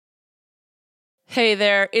Hey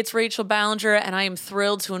there, it's Rachel Ballinger, and I am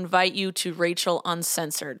thrilled to invite you to Rachel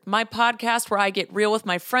Uncensored, my podcast where I get real with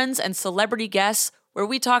my friends and celebrity guests, where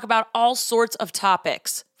we talk about all sorts of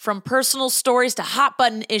topics. From personal stories to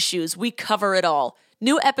hot-button issues, we cover it all.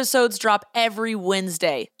 New episodes drop every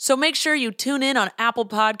Wednesday, so make sure you tune in on Apple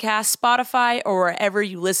Podcasts, Spotify, or wherever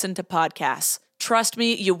you listen to podcasts. Trust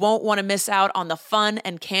me, you won't want to miss out on the fun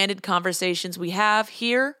and candid conversations we have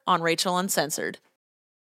here on Rachel Uncensored.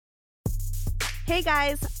 Hey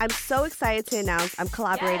guys, I'm so excited to announce I'm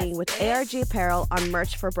collaborating with ARG Apparel on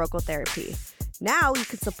merch for Brocal Therapy. Now you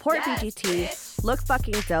can support BGT, look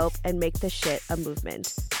fucking dope, and make this shit a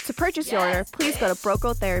movement. To purchase your order, please go to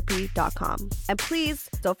brocotherapy.com. And please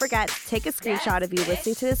don't forget to take a screenshot of you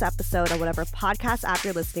listening to this episode on whatever podcast app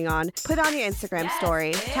you're listening on, put it on your Instagram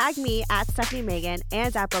story, tag me at Stephanie Megan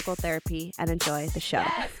and at Brocal Therapy, and enjoy the show.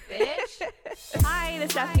 Hi, this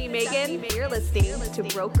is Stephanie Megan. You're listening to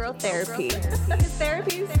Broke Girl Therapy. Because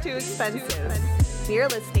therapy is too expensive. You're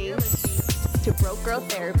listening to Broke Girl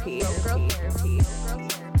Therapy.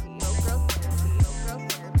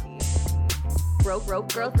 Broke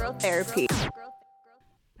Girl Therapy.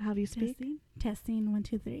 How do you speak? Testing 1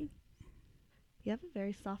 2 3. You have a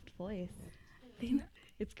very soft voice.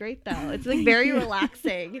 It's great though. It's like very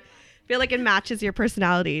relaxing. I feel like it matches your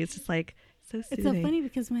personality. It's just like so soothing. It's so funny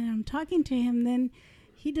because when I'm talking to him, then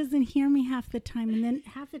he doesn't hear me half the time, and then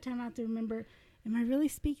half the time I have to remember, am I really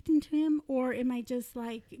speaking to him, or am I just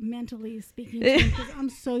like mentally speaking to him? Because I'm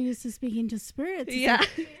so used to speaking to spirits. Yeah.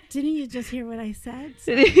 Like, didn't you just hear what I said?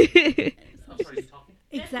 So,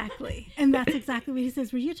 exactly. And that's exactly what he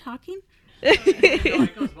says. Were you talking?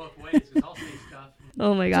 It goes both ways. I'll say stuff.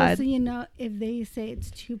 Oh my God. Just so you know, if they say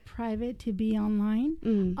it's too private to be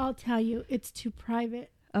online, I'll tell you it's too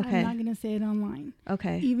private. Okay. I'm not going to say it online.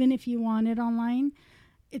 Okay. Even if you want it online,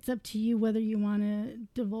 it's up to you whether you want to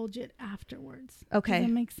divulge it afterwards. Okay. Does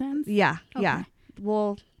that make sense? Yeah. Okay.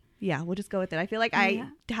 Yeah. We'll just go with it. I feel like I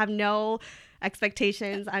have no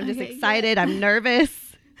expectations. I'm just excited. I'm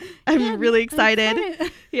nervous. I'm really excited.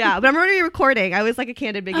 Yeah, but I'm already recording. I was like a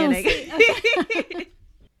candid beginning.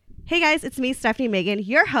 Hey guys, it's me, Stephanie Megan,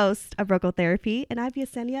 your host of Brocal Therapy, and I have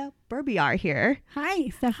Yesenia Berbiar here. Hi,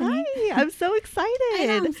 Stephanie. Hi, I'm so excited. I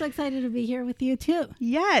know, I'm so excited to be here with you too.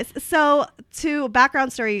 Yes. So to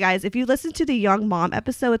background story, you guys, if you listen to the Young Mom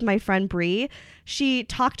episode with my friend Bree, she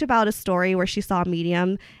talked about a story where she saw a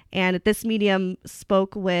medium, and this medium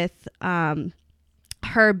spoke with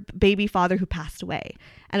her baby father who passed away.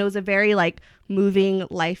 And it was a very like moving,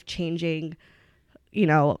 life-changing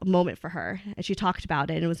moment for her, and she talked about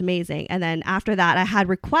it and it was amazing. And then after that I had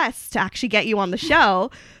requests to actually get you on the show,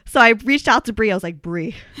 so I reached out to Bree. I was like,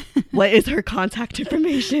 Bree, what is her contact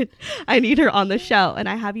information? I need her on the show, and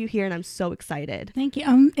I have you here and I'm so excited. Thank you.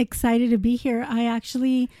 I'm excited to be here. I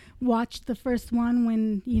actually watched the first one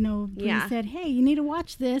when Bree said, hey, you need to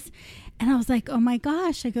watch this, and I was like, oh my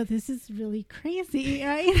gosh. I go, this is really crazy,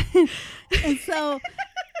 right? And so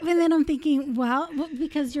and then I'm thinking, well,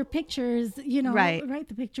 because your pictures, right,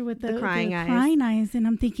 the picture with the crying eyes. And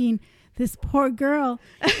I'm thinking, this poor girl.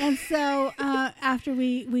 And so after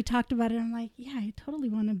we talked about it, I'm like, yeah, I totally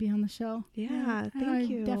want to be on the show. Yeah, thank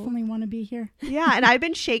you. I definitely want to be here. Yeah, and I've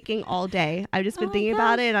been shaking all day. I've just been thinking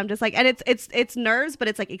about it, and I'm just like, and it's nerves, but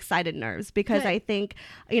it's like excited nerves, because I think,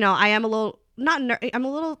 I am a little, I'm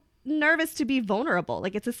a little nervous to be vulnerable.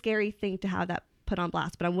 Like, it's a scary thing to have that put on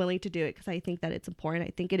blast, but I'm willing to do it because I think that it's important.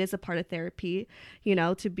 I think it is a part of therapy,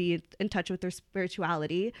 to be in touch with their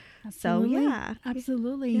spirituality. Absolutely. So yeah,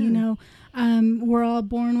 absolutely. Yeah. We're all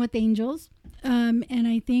born with angels, and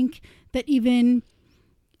I think that even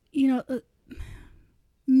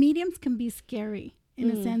mediums can be scary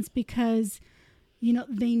in a sense, because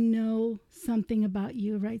they know something about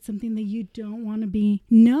you, right? Something that you don't want to be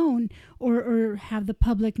known or have the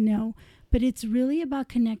public know. But it's really about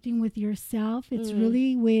connecting with yourself. It's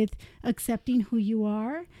really with accepting who you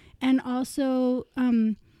are, and also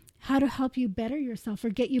how to help you better yourself or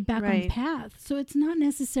get you back on path. So it's not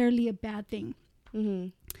necessarily a bad thing.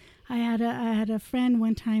 I had a friend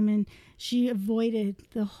one time, and she avoided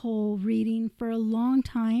the whole reading for a long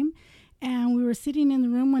time. And we were sitting in the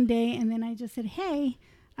room one day, and then I just said, hey,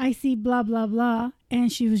 I see blah, blah, blah. And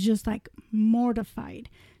she was just like mortified.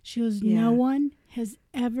 She was, no one has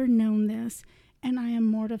ever known this, and I am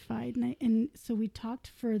mortified. And so we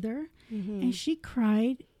talked further, and she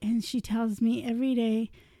cried, and she tells me every day,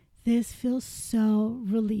 this feels so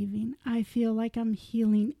relieving. I feel like I'm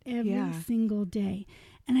healing every single day.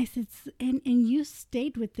 And I said, and you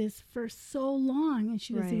stayed with this for so long. And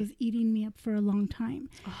she goes, it was eating me up for a long time.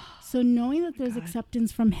 So knowing that there's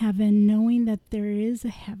acceptance from heaven, knowing that there is a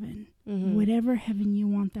heaven, whatever heaven you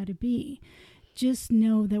want that to be, just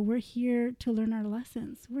know that we're here to learn our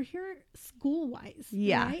lessons. We're here school-wise.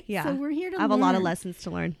 Yeah, right? yeah. So we're here to I have learn. a lot of lessons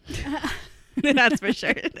to learn. That's for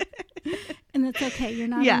sure. And it's okay. You're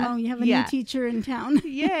not Yeah, alone. You have a yeah. new teacher in town.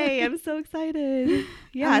 Yay, I'm so excited.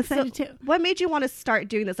 Yeah, I'm excited so too. what made you want to start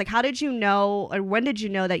doing this? Like, how did you know, or when did you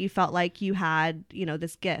know that you felt like you had,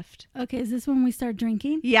 this gift? Okay, is this when we start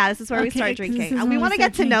drinking? Yeah, this is where we Okay, start 'cause this drinking. is And we when we want to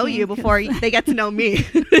get start to know drinking, you before 'cause- they get to know me.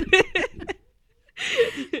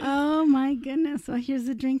 Oh my goodness. Well, here's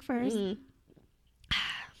the drink first.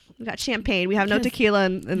 We got champagne. We have no Yes. tequila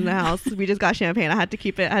in the house. We just got champagne. I had to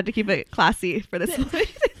keep it classy for this one.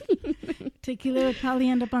 Tequila would probably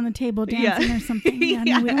end up on the table Yeah. dancing or something. Yeah,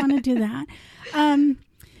 no, we don't want to do that.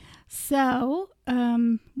 So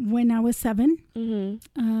when I was 7,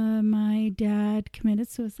 my dad committed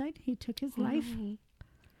suicide. He took his life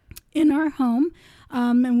in our home,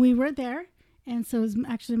 and we were there. And so it was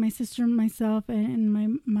actually my sister, myself,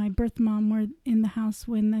 and my birth mom were in the house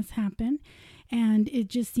when this happened. And it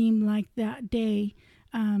just seemed like that day,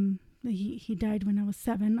 he died when I was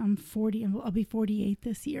 7. I'm 40. I'll be 48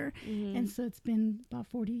 this year. And so it's been about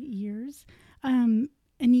 40 years. And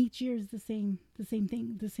each year is the same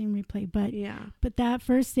thing, the same replay. But that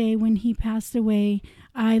first day when he passed away,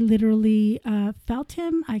 I literally felt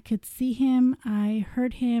him. I could see him. I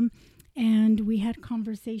heard him. And we had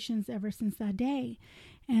conversations ever since that day.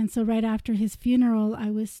 And so right after his funeral, I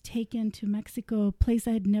was taken to Mexico, a place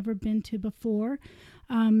I had never been to before.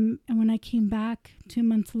 And when I came back 2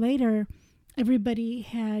 months later, everybody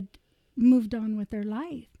had moved on with their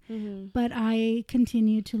life. But I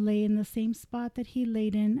continued to lay in the same spot that he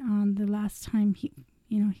laid in on the last time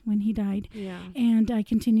when he died. Yeah. And I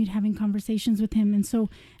continued having conversations with him. And so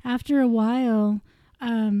after a while,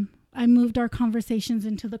 I moved our conversations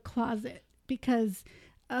into the closet because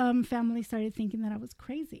family started thinking that I was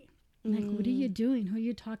crazy. Like, what are you doing? Who are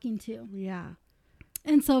you talking to? Yeah.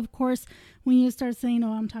 And so, of course, when you start saying,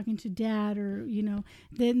 I'm talking to dad, or,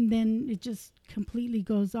 then it just completely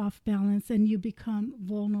goes off balance and you become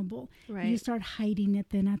vulnerable. Right. You start hiding it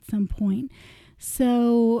then at some point.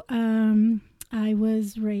 So I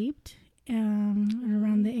was raped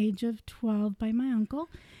around the age of 12 by my uncle.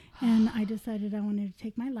 And I decided I wanted to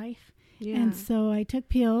take my life. Yeah. And so I took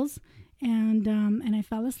pills and I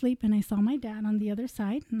fell asleep and I saw my dad on the other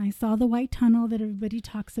side and I saw the white tunnel that everybody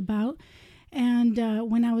talks about. And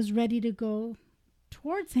when I was ready to go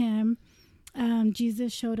towards him,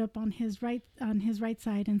 Jesus showed up on his right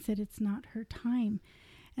side and said, "It's not her time."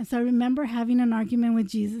 And so I remember having an argument with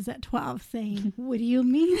Jesus at 12 saying, "What do you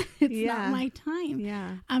mean? It's not my time.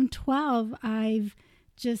 Yeah. I'm 12. I've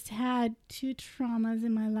just had 2 traumas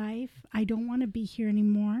in my life. I don't want to be here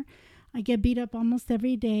anymore. I get beat up almost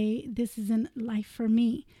every day. This isn't life for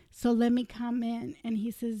me. So let me come in." And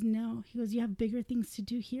he says, "No." He goes, "You have bigger things to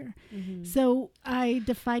do here." So I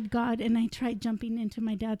defied God and I tried jumping into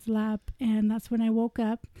my dad's lap. And that's when I woke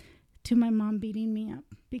up to my mom beating me up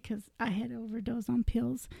because I had overdosed on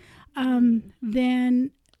pills.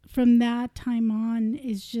 Then from that time on,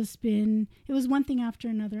 it was one thing after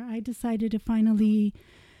another. I decided to finally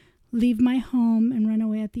leave my home and run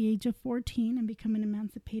away at the age of 14 and become an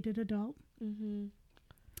emancipated adult.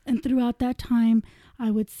 And throughout that time, I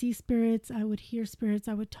would see spirits, I would hear spirits,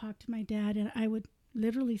 I would talk to my dad, and I would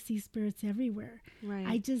literally see spirits everywhere. Right.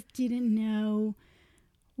 I just didn't know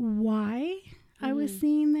why I was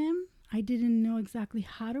seeing them. I didn't know exactly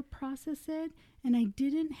how to process it, and I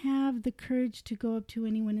didn't have the courage to go up to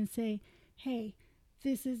anyone and say, "Hey,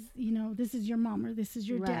 this is your mom, or this is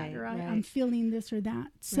your dad, or I'm feeling this or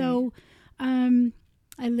that." So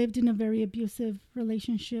I lived in a very abusive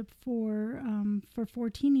relationship for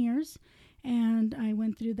 14 years. And I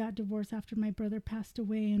went through that divorce after my brother passed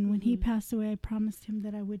away. And when he passed away, I promised him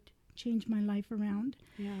that I would change my life around.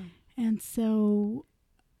 Yeah. And so,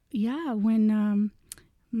 when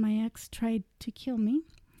my ex tried to kill me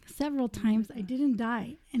several times, I didn't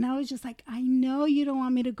die. And I was just like, I know you don't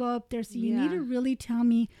want me to go up there. So you need to really tell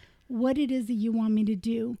me what it is that you want me to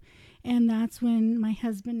do. And that's when my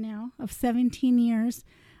husband now of 17 years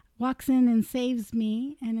walks in and saves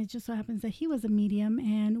me. And it just so happens that he was a medium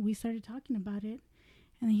and we started talking about it.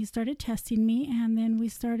 And then he started testing me. And then we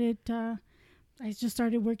started, I just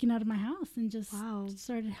started working out of my house and just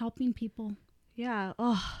started helping people. Yeah.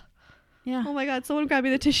 Oh. Yeah. Oh my God. Someone grab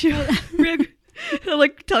me the tissue. I'm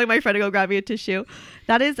like telling my friend to go grab me a tissue.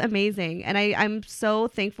 That is amazing. And I'm so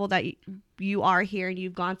thankful that you are here and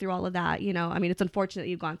you've gone through all of that. I mean, it's unfortunate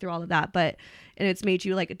you've gone through all of that, and it's made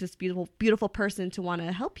you like this beautiful, beautiful person to want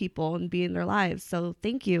to help people and be in their lives. So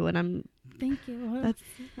thank you. And thank you. I'm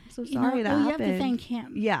so sorry that happened. You have to thank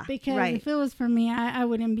him. Yeah. Because if it was for me, I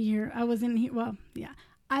wouldn't be here. I wasn't here. Well, yeah.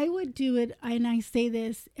 I would do it, and I say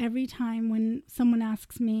this every time when someone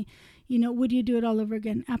asks me, would you do it all over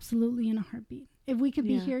again? Absolutely, in a heartbeat. If we could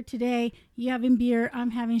be here today, you having beer,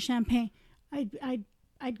 I'm having champagne, I'd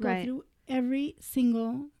go through every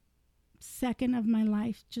single second of my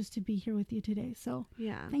life just to be here with you today. So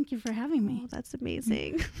thank you for having me. Oh, that's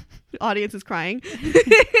amazing. The audience is crying.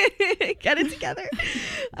 Get it together.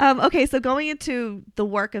 Okay, so going into the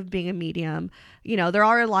work of being a medium, there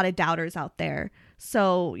are a lot of doubters out there.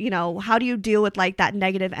 So, how do you deal with like that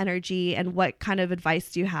negative energy, and what kind of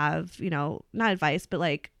advice do you have, not advice, but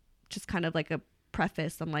like just kind of like a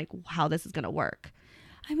preface on like how this is going to work?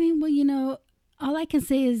 I mean, well, all I can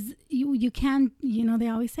say is you can, they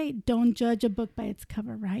always say, don't judge a book by its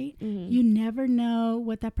cover, right? Mm-hmm. You never know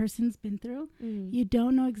what that person's been through. Mm-hmm. You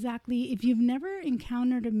don't know exactly. If you've never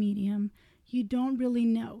encountered a medium, you don't really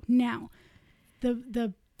know. Now,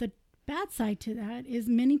 the bad side to that is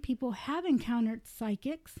many people have encountered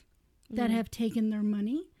psychics that have taken their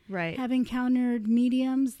money. Right. Have encountered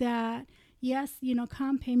mediums that, yes,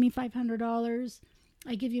 come pay me $500.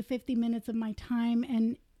 I give you 50 minutes of my time,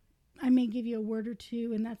 and I may give you a word or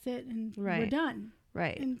two, and that's it, and we're done.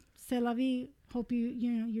 Right. And c'est la vie. Hope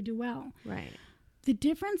you do well. Right. The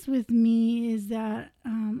difference with me is that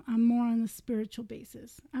I'm more on the spiritual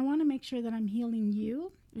basis. I want to make sure that I'm healing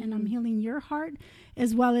you, and I'm healing your heart,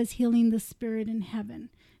 as well as healing the spirit in heaven.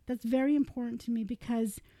 That's very important to me,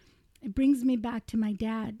 because it brings me back to my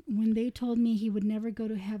dad. When they told me he would never go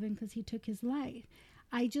to heaven because he took his life,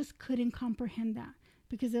 I just couldn't comprehend that.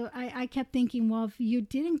 Because I kept thinking, well, if you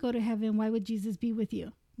didn't go to heaven, why would Jesus be with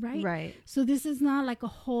you? Right? Right. So this is not like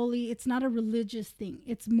it's not a religious thing.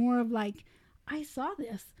 It's more of like, I saw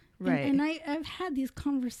this. Right. And I've had these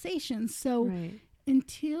conversations. So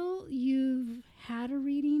until you've had a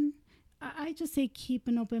reading, I just say keep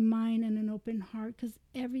an open mind and an open heart, because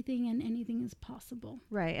everything and anything is possible.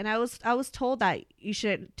 Right. And I was told that you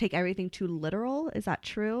shouldn't take everything too literal. Is that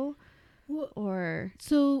true?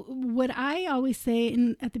 So what I always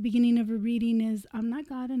say at the beginning of a reading is, I'm not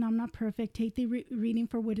God and I'm not perfect. Take the reading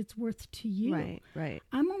for what it's worth to you. Right, right.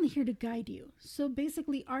 I'm only here to guide you. So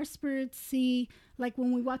basically our spirits see, like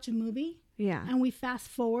when we watch a movie, and we fast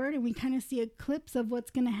forward and we kind of see a clips of what's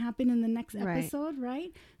going to happen in the next episode,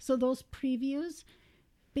 right? So those previews,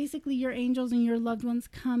 basically your angels and your loved ones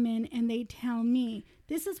come in and they tell me,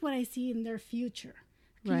 this is what I see in their future.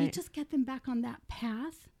 Can you just get them back on that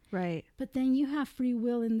path? Right. But then you have free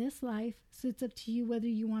will in this life. So it's up to you whether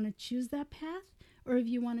you want to choose that path or if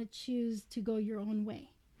you want to choose to go your own way.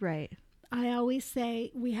 Right. I always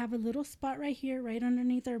say we have a little spot right here, right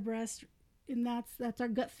underneath our breast. And that's our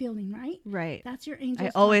gut feeling, right? Right. That's your angel.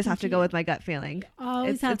 I always have to go with my gut feeling.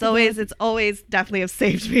 It's always definitely have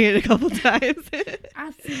saved me a couple times.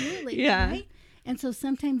 Absolutely. Yeah. Right? And so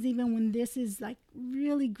sometimes even when this is like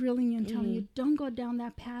really grilling you and telling you, don't go down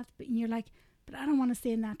that path, but you're like, but I don't want to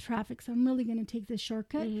stay in that traffic, so I'm really going to take this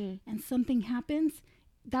shortcut, and something happens,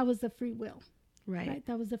 that was the free will. Right?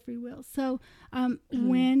 That was the free will. So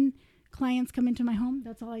when clients come into my home,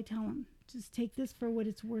 that's all I tell them. Just take this for what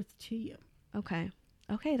it's worth to you. Okay,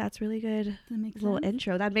 that's really good. Little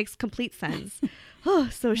intro. That makes complete sense.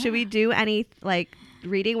 So should we do any like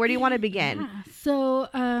reading? Where do you want to begin? Yeah. So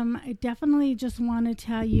I definitely just want to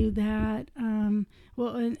tell you that, and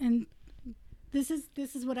this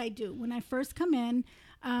is what I do. When I first come in,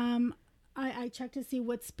 I check to see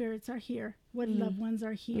what spirits are here, what loved ones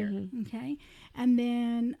are here, okay? And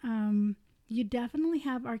then you definitely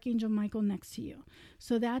have Archangel Michael next to you.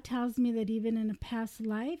 So that tells me that even in a past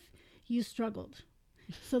life, you struggled.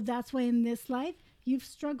 So that's why in this life, you've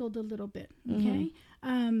struggled a little bit, okay?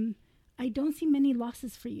 I don't see many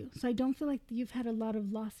losses for you. So I don't feel like you've had a lot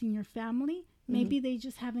of loss in your family. Maybe they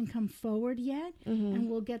just haven't come forward yet, and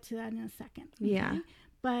we'll get to that in a second. Okay? Yeah.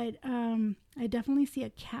 But I definitely see a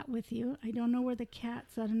cat with you. I don't know where the cat,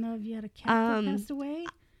 so I don't know if you had a cat that passed away.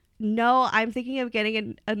 No, I'm thinking of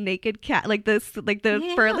getting a naked cat, like the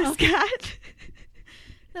furless cat.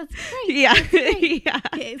 That's great. Yeah. That's great. Yeah.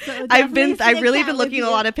 Okay, so I've really been looking at a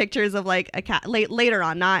lot of pictures of like a cat later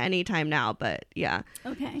on, not anytime now, but yeah.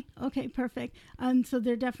 Okay, perfect. So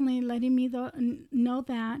they're definitely letting me know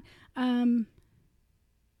that.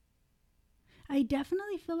 I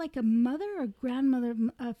definitely feel like a mother or grandmother,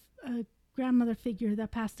 a grandmother figure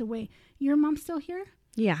that passed away. Your mom still here?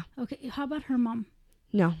 Yeah. Okay. How about her mom?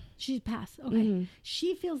 No. She's passed. Okay.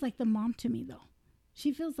 She feels like the mom to me, though.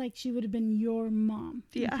 She feels like she would have been your mom.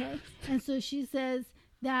 Yeah. Okay? And so she says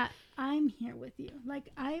that I'm here with you.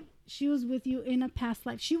 Like she was with you in a past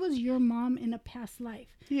life. She was your mom in a past life.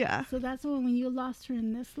 Yeah. So that's when you lost her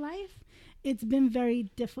in this life, it's been very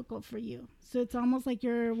difficult for you. So it's almost like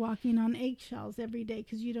you're walking on eggshells every day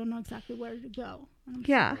because you don't know exactly where to go.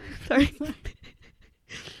 Yeah. Sorry.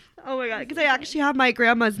 Oh my God. Because I actually have my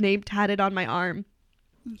grandma's name tatted on my arm.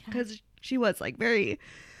 Because she was like very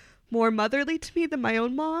more motherly to me than my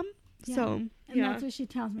own mom. Yeah. So, and that's what she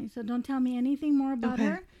tells me. So don't tell me anything more about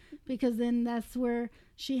her, because then that's where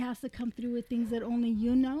she has to come through with things that only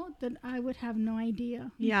you know, that I would have no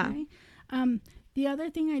idea. Okay? Yeah. The other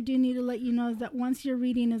thing I do need to let you know is that once your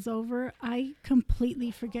reading is over, I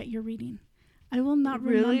completely forget your reading. I will not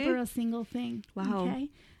remember a single thing. Wow. Okay.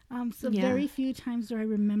 Very few times do I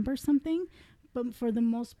remember something, but for the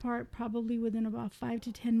most part, probably within about 5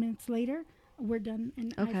 to 10 minutes later, we're done,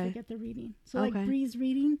 and I forget the reading. So like Bree's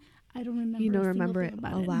reading, I don't remember. You don't a single remember thing it?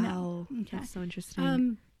 about Oh it. wow. No. Okay. That's so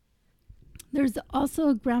interesting. There's also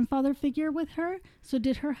a grandfather figure with her. So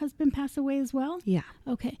did her husband pass away as well? Yeah.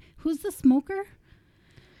 Okay. Who's the smoker?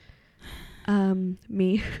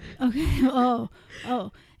 Me. Okay. Oh.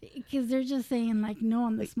 Because they're just saying like no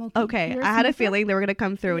on the smoking. Okay. You're I had a feeling they were gonna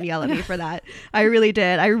come through and yell at me for that. I really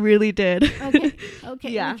did. Okay.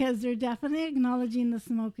 Yeah. Because they're definitely acknowledging the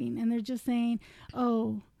smoking, and they're just saying,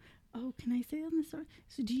 oh, can I say on the story?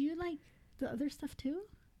 So do you like the other stuff too?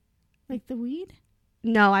 Like the weed?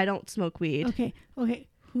 No, I don't smoke weed. Okay.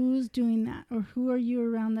 Who's doing that, or who are you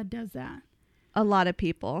around that does that? A lot of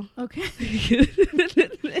people. Okay.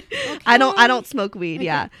 I don't smoke weed. Okay.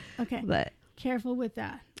 Yeah. Okay. But careful with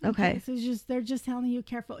that. Okay. So they're just telling you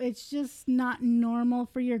careful. It's just not normal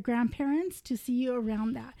for your grandparents to see you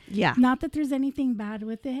around that. Yeah. Not that there's anything bad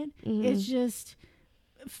with it. Mm-hmm. It's just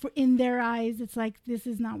in their eyes, it's like this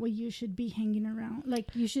is not what you should be hanging around.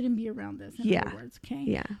 Like you shouldn't be around this. In other words. Okay.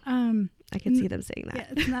 Yeah. I can see them saying that. Yeah.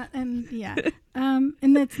 It's not.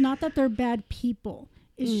 And it's not that they're bad people.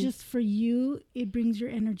 It's just for you, it brings your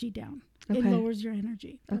energy down. Okay. It lowers your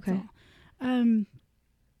energy. That's Okay. all.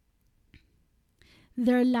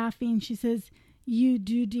 They're laughing. She says, you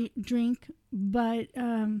do drink, but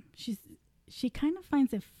she kind of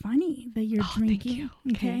finds it funny that you're drinking.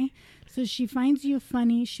 Thank you. Okay. So she finds you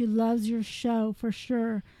funny. She loves your show for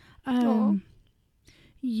sure.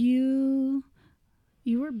 You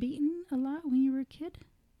were beaten a lot when you were a kid?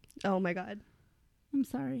 Oh my God. I'm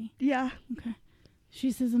sorry. Yeah. Okay. She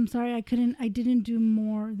says, I'm sorry. I didn't do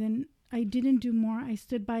more. I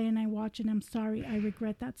stood by and I watched, and I'm sorry. I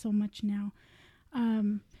regret that so much now.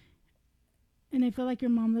 And I feel like your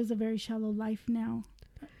mom lives a very shallow life now.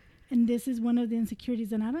 And this is one of the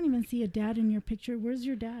insecurities. And I don't even see a dad in your picture. Where's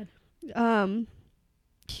your dad?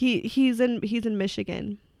 He's in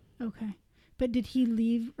Michigan. Okay. But did he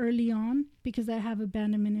leave early on? Because I have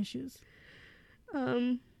abandonment issues.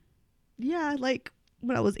 Yeah, like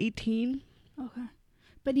when I was 18. Okay.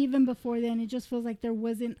 But even before then, it just feels like there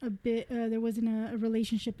wasn't a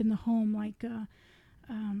relationship in the home. Like,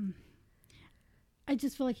 I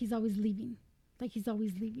just feel like he's always leaving. So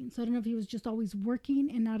I don't know if he was just always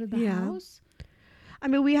working and out of the house. I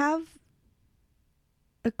mean, we have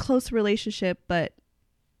a close relationship, but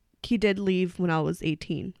he did leave when I was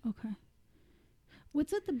 18. Okay.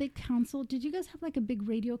 What's at the big council? Did you guys have like a big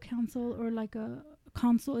radio council or like a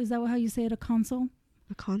console? Is that how you say it? A console?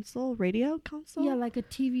 A console? Radio console? Yeah, like a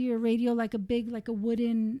TV or radio, like a big, like a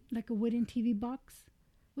wooden TV box.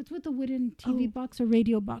 What's with the wooden TV box or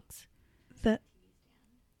radio box? The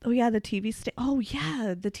TV stand. Oh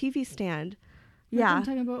yeah, the TV stand. That's Yeah. what I'm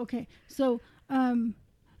talking about. Okay, so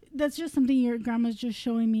that's just something your grandma's just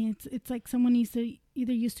showing me. It's like someone used to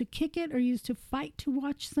kick it or used to fight to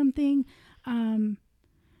watch something.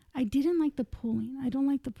 I didn't like the pulling. I don't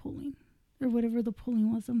like the pulling or whatever the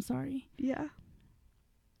pulling was. I'm sorry. Yeah.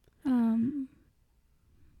 And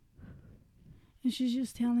she's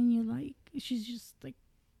just telling you, like, she's just like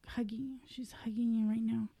hugging you. She's hugging you right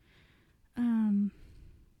now.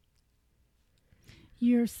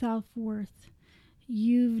 Your self-worth.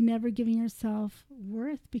 You've never given yourself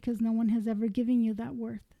worth because no one has ever given you that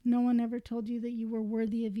worth. No one ever told you that you were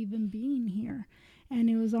worthy of even being here. And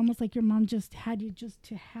it was almost like your mom just had you just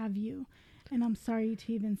to have you. And I'm sorry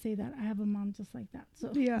to even say that. I have a mom just like that.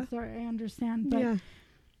 So I'm sorry, I understand. But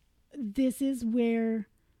this is where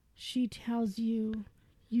she tells you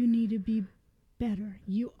you need to be better.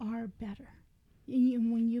 You are better.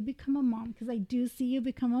 And when you become a mom, because I do see you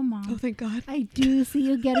become a mom. Oh, thank God. I do see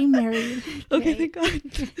you getting married. Okay, thank God.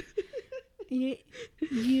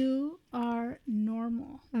 You are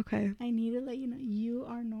normal. Okay. I need to let you know you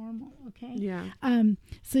are normal. Okay. Yeah.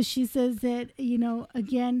 So she says that,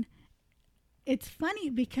 again, it's funny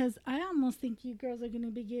because I almost think you girls are going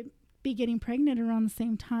to be getting pregnant around the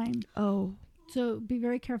same time. Oh. So be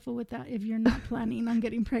very careful with that if you're not planning on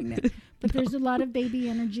getting pregnant. But there's a lot of baby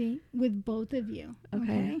energy with both of you.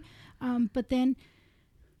 Okay. But then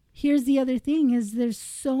here's the other thing is there's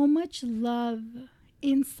so much love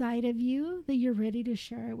inside of you that you're ready to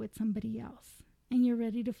share it with somebody else. And you're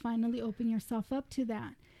ready to finally open yourself up to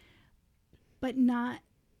that. But not,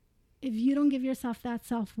 if you don't give yourself that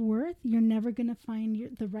self-worth, you're never going to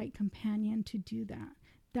find the right companion to do that.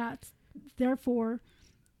 That's, therefore,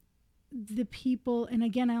 the people, and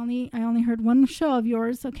again, I only heard one show of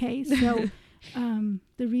yours, okay? So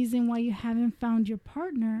the reason why you haven't found your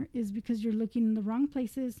partner is because you're looking in the wrong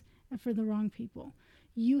places and for the wrong people.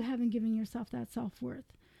 You haven't given yourself that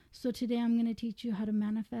self-worth. So today I'm going to teach you how to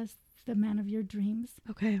manifest the man of your dreams.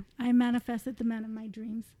 Okay. I manifested the man of my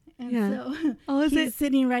dreams. And so is he's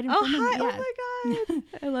sitting right in front of me. Hi. Oh my God.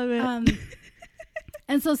 I love it.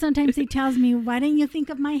 And so sometimes he tells me, why didn't you think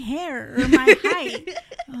of my hair or my height?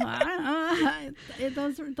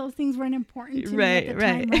 Those things weren't important to me at the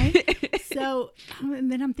time, right? So,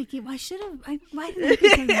 and then I'm thinking, why didn't I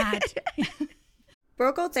think of that?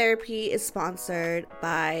 Broke Girl Therapy is sponsored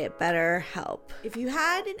by BetterHelp. If you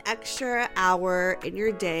had an extra hour in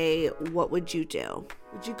your day, what would you do?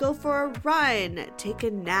 Would you go for a run, take a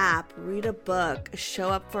nap, read a book, show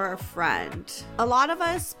up for a friend? A lot of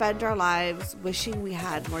us spend our lives wishing we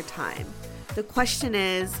had more time. The question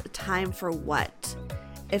is, time for what?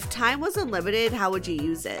 If time was unlimited, how would you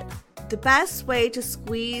use it? The best way to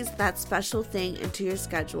squeeze that special thing into your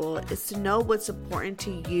schedule is to know what's important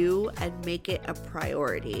to you and make it a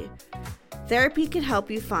priority. Therapy can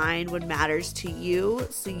help you find what matters to you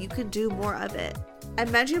so you can do more of it. I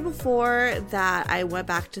mentioned before that I went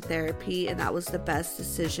back to therapy and that was the best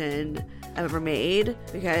decision I've ever made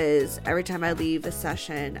because every time I leave a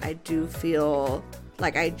session, I do feel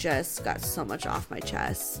like I just got so much off my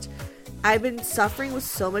chest. I've been suffering with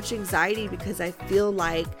so much anxiety because I feel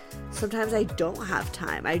like sometimes I don't have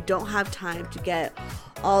time. I don't have time to get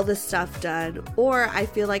all the stuff done, or I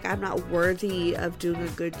feel like I'm not worthy of doing a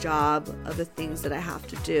good job of the things that I have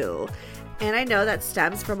to do. And I know that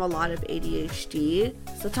stems from a lot of ADHD.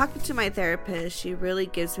 So talking to my therapist, she really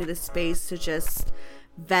gives me the space to just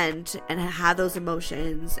vent and have those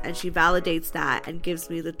emotions. And she validates that and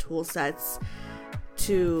gives me the tool sets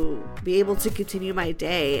to be able to continue my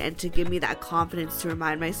day and to give me that confidence to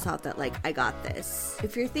remind myself that, like, I got this.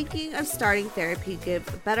 If you're thinking of starting therapy, give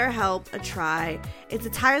BetterHelp a try. It's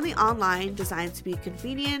entirely online, designed to be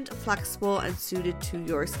convenient, flexible, and suited to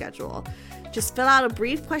your schedule. Just fill out a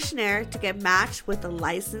brief questionnaire to get matched with a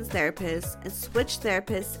licensed therapist and switch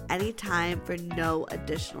therapists anytime for no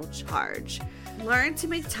additional charge. Learn to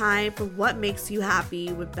make time for what makes you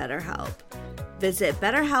happy with BetterHelp. Visit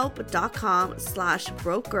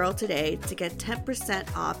betterhelp.com/brokegirl today to get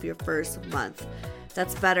 10% off your first month.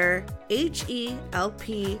 That's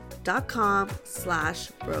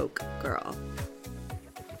betterhelp.com/brokegirl.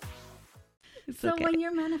 So when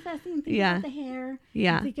you're manifesting, think about the hair,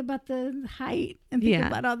 think about the height, and think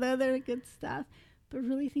about all the other good stuff. But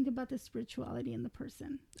really think about the spirituality in the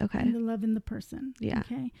person. Okay. And the love in the person. Yeah.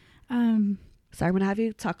 Okay. Sorry, I'm going to have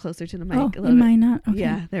you talk closer to the mic a little bit. Am I not? Okay.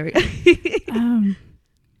 Yeah, there we go.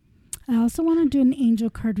 I also want to do an angel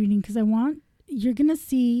card reading because you're going to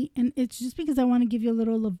see, and it's just because I want to give you a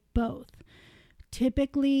little of both.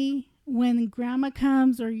 Typically, when grandma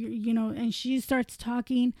comes or, and she starts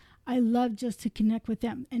talking, I love just to connect with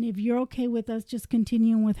them. And if you're okay with us just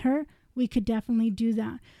continuing with her, we could definitely do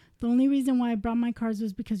that. The only reason why I brought my cards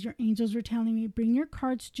was because your angels were telling me, bring your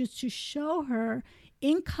cards just to show her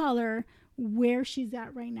in color where she's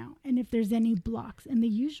at right now and if there's any blocks, and they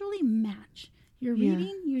usually match. Your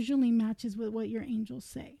reading usually matches with what your angels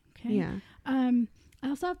say. Okay. I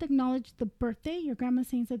also have to acknowledge the birthday. Your grandma's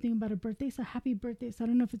saying something about a birthday, so happy birthday. So I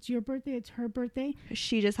don't know if it's your birthday, it's her birthday.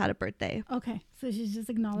 She just had a birthday. Okay, so she's just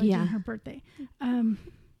acknowledging her birthday. And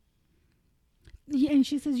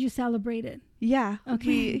she says you celebrated. Yeah.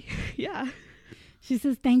 Okay. She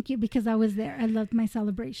says thank you because I was there. I loved my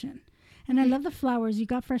celebration. And I love the flowers. You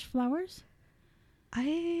got fresh flowers?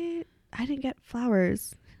 I didn't get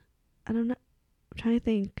flowers. I don't know. I'm trying to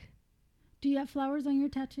think. Do you have flowers on your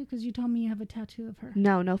tattoo? Because you told me you have a tattoo of her.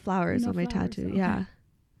 No flowers on my tattoo. Okay. Yeah.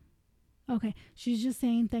 Okay. She's just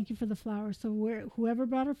saying thank you for the flowers. So whoever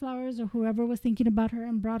brought her flowers or whoever was thinking about her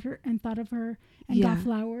and brought her and thought of her and got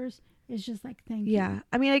flowers is just like thank you. Yeah.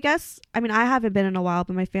 I haven't been in a while,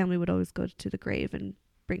 but my family would always go to the grave and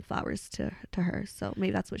bring flowers to her, so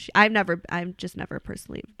maybe that's what I've just never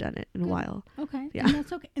personally done it in a while. Okay. And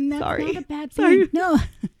that's okay, and that's not a bad thing. No.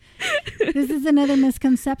 This is another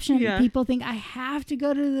misconception. People think I have to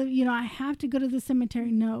go to the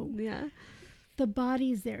cemetery. No. The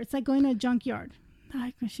body's there. It's like going to a junkyard.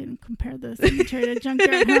 I shouldn't compare the cemetery to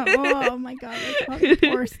junkyard. Oh my God, that's probably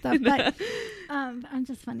poor stuff. But I'm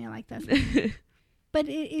just funny like this. But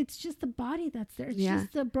it's just the body that's there. It's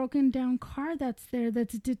just the broken down car that's there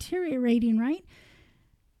that's deteriorating, right?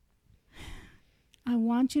 I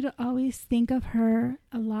want you to always think of her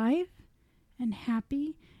alive and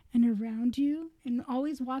happy and around you and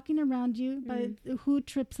always walking around you. But who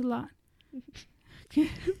trips a lot?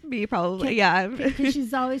 Me, probably. Yeah. Because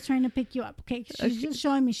she's always trying to pick you up. Okay. She's just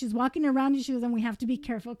showing me. She's walking around you. She goes, and we have to be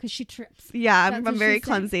careful because she trips. Yeah. I'm very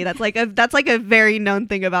clumsy. That's like a very known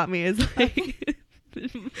thing about me is like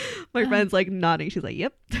my friend's like nodding. She's like,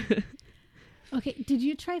 yep. Okay. Did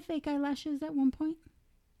you try fake eyelashes at one point?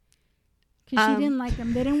 Because she didn't like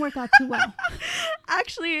them. They didn't work out too well.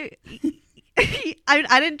 Actually,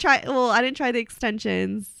 I didn't try. Well, I didn't try the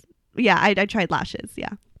extensions. Yeah. I tried lashes.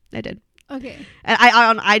 Yeah, I did. Okay.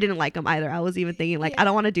 And I didn't like them either. I was even thinking like, I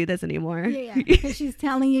don't want to do this anymore. Yeah. Because she's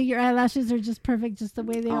telling you your eyelashes are just perfect just the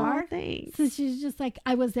way they are. Thanks. So she's just like,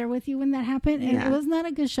 I was there with you when that happened. And it was not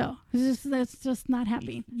a good show. That's just not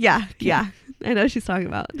happy. Yeah. Yeah. I know what she's talking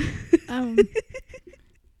about.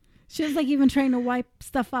 She was like even trying to wipe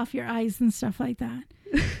stuff off your eyes and stuff like that.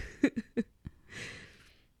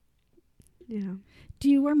 Yeah. Do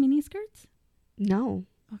you wear mini skirts? No.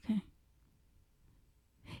 Okay.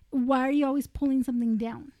 Why are you always pulling something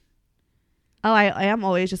down? Oh, I am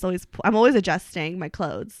always I'm always adjusting my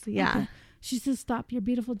clothes. Yeah. Okay. She says, stop. You're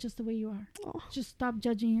beautiful just the way you are. Oh. Just stop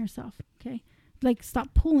judging yourself. Okay. Like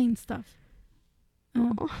stop pulling stuff.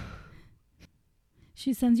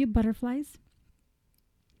 She sends you butterflies.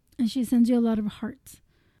 And she sends you a lot of hearts.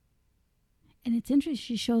 And it's interesting.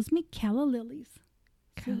 She shows me calla lilies.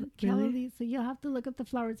 Calla lilies. So you'll have to look up the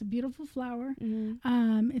flower. It's a beautiful flower.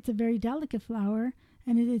 Mm-hmm. It's a very delicate flower.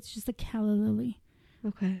 And it's just a calla lily.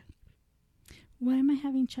 Okay. Why am I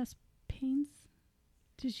having chest pains?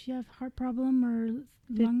 Did she have heart problem or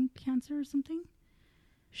lung cancer or something?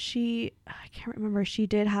 I can't remember. She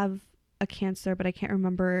did have a cancer, but I can't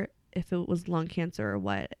remember if it was lung cancer or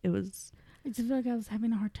what. It was. I just feel like I was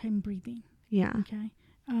having a hard time breathing. Yeah. Okay.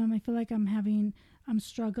 I feel like I'm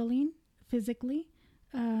struggling physically.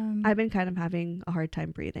 I've been kind of having a hard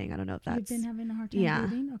time breathing. I don't know if that's... You've been having a hard time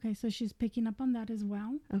breathing? Okay, so she's picking up on that as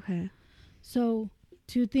well. Okay. So,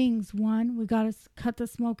 2 things. 1, we got to cut the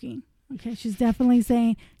smoking. Okay, she's definitely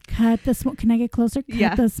saying, cut the smoke. Can I get closer?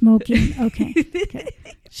 Cut the smoking. Okay.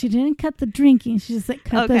 She didn't cut the drinking. She just said,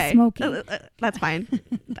 cut the smoking. That's fine.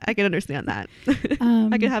 I can understand that.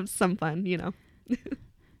 I can have some fun,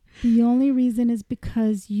 The only reason is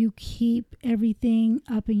because you keep everything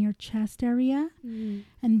up in your chest area. Mm.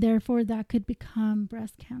 And therefore that could become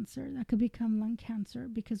breast cancer. That could become lung cancer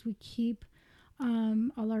because we keep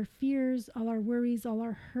all our fears, all our worries, all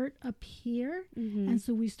our hurt up here. Mm-hmm. And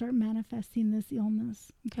so we start manifesting this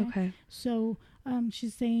illness. Okay. So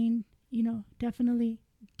she's saying, definitely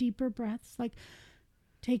deeper breaths, like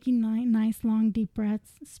taking nice, long, deep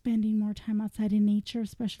breaths, spending more time outside in nature,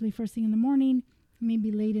 especially first thing in the morning.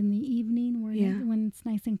 Maybe late in the evening when it's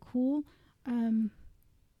nice and cool.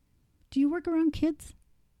 Do you work around kids?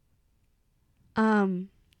 Who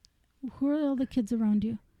are all the kids around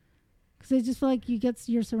you? Because I just feel like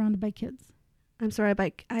you're surrounded by kids. I'm sorry,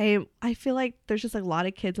 but I feel like there's just a lot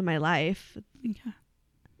of kids in my life. Yeah.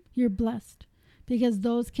 You're blessed because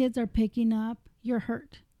those kids are picking up your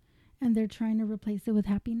hurt and they're trying to replace it with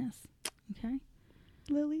happiness. Okay?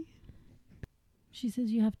 Lily. She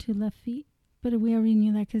says you have 2 left feet. But we already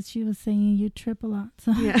knew that because she was saying you trip a lot.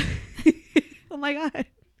 So. Yeah. Oh my God.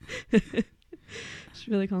 She's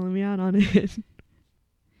really calling me out on it.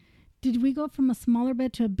 Did we go from a smaller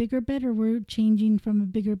bed to a bigger bed or we're changing from a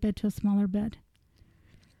bigger bed to a smaller bed?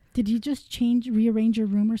 Did you just rearrange your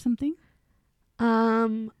room or something?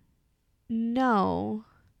 No.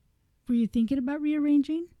 Were you thinking about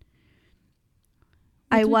rearranging?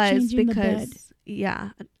 I was because,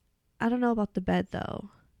 I don't know about the bed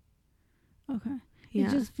though. Okay. Yeah.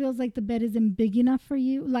 It just feels like the bed isn't big enough for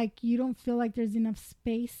you. Like you don't feel like there's enough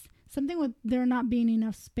space. Something with there not being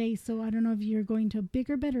enough space. So I don't know if you're going to a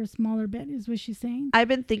bigger bed or a smaller bed is what she's saying. I've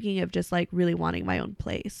been thinking of just like really wanting my own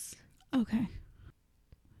place. Okay.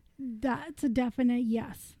 That's a definite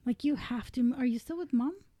yes. Like you have to. Are you still with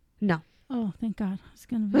Mom? No. Oh, thank God. I was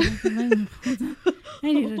going to be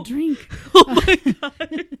I need a drink. Oh my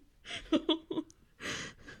God.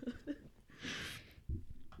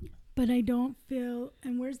 But I don't feel...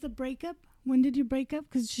 And where's the breakup? When did you break up?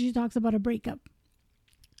 Because she talks about a breakup.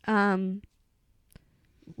 Was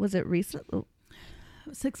it recent?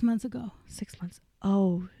 6 months ago. 6 months.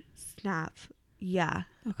 Oh, snap. Yeah.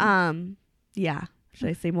 Okay. Yeah. Should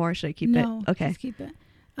I say more or should I keep it? No, okay. just keep it.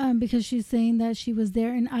 Because she's saying that she was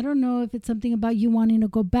there, and I don't know if it's something about you wanting to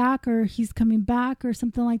go back or he's coming back or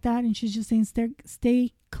something like that. And she's just saying,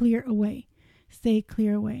 stay clear away. Stay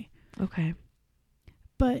clear away. Okay.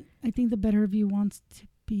 But I think the better of you wants to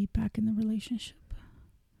be back in the relationship.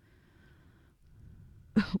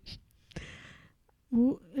 Are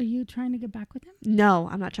you trying to get back with him? No,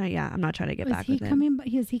 I'm not trying. Yeah, I'm not trying to get back with him.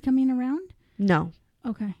 Is he coming around? No.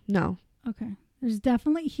 Okay. No. Okay. There's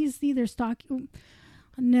definitely, he's either stalking.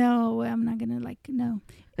 No, I'm not going to no.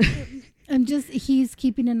 He's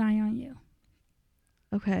keeping an eye on you.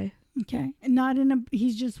 Okay. Okay.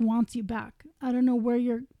 He just wants you back. I don't know where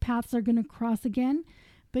your paths are going to cross again,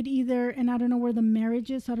 but and I don't know where the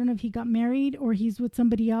marriage is. So I don't know if he got married or he's with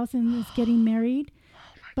somebody else and is getting married,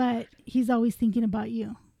 but he's always thinking about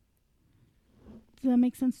you. Does that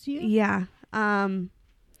make sense to you? Yeah.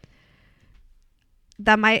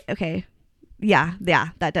 That might, okay. Yeah,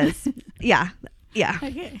 that does. Yeah.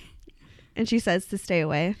 Okay. And she says to stay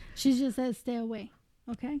away. She just says stay away.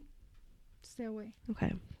 Okay? Stay away.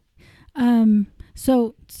 Okay.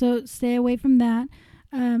 So stay away from that.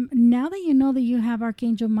 Now that you know that you have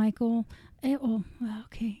Archangel Michael,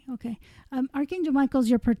 okay. Archangel Michael's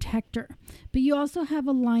your protector, but you also have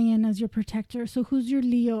a lion as your protector. So who's your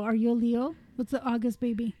Leo? Are you a Leo? What's the August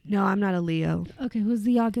baby? No, I'm not a Leo. Okay, who's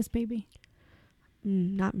the August baby?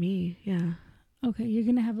 Not me. Yeah. Okay, you're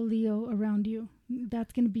going to have a Leo around you.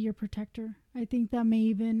 That's going to be your protector. I think that may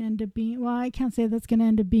even end up being, well, I can't say that's going to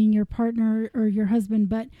end up being your partner or your husband,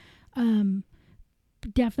 but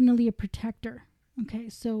definitely a protector. Okay,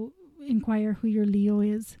 so inquire who your Leo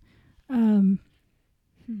is. Like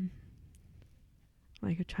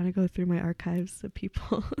I'm trying to go through my archives of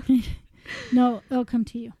people. No, it'll come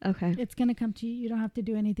to you. Okay. It's going to come to you. You don't have to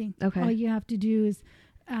do anything. Okay. All you have to do is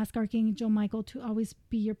ask Archangel Michael to always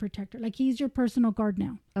be your protector. Like he's your personal guard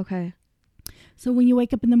now. Okay. So when you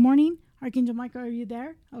wake up in the morning, Archangel Michael, are you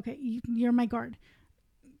there? Okay, you're my guard.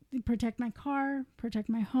 Protect my car, protect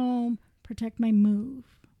my home, protect my move.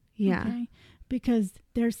 Yeah. Okay? Because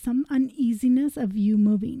there's some uneasiness of you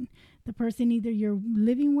moving. The person either you're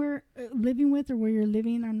living with or where you're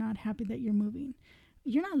living are not happy that you're moving.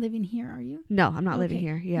 You're not living here, are you? No, I'm not living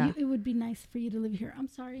here. Yeah. It would be nice for you to live here. I'm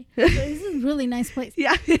sorry. This is a really nice place.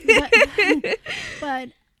 Yeah. But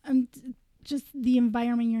just the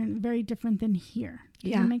environment you're in, very different than here.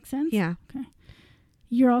 Does that make sense? Yeah. Okay.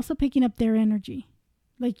 You're also picking up their energy.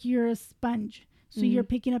 Like you're a sponge. So you're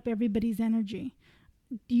picking up everybody's energy.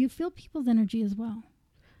 Do you feel people's energy as well?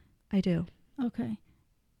 I do. Okay.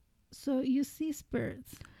 So you see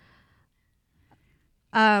spirits.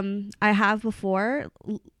 I have before.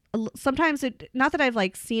 Sometimes not that I've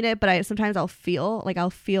seen it, but sometimes I'll feel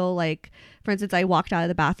like, for instance, I walked out of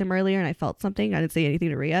the bathroom earlier and I felt something. I didn't say anything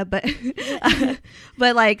to Rhea, but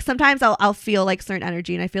but sometimes I'll feel certain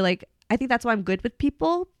energy, and I think that's why I'm good with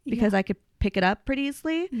people, because I could pick it up pretty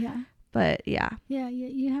easily. Yeah. But yeah. Yeah,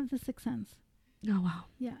 you have the sixth sense. Oh wow.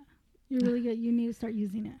 Yeah. You're really good. You need to start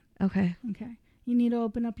using it. Okay. Okay. You need to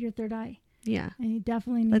open up your third eye. Yeah. And you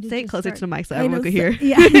definitely need Let's to say it closer start. to the mic so everyone could hear.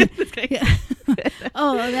 Yeah. Yeah.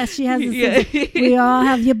 Oh, that she has this. Yeah. We all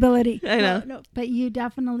have the ability. I know. No, but you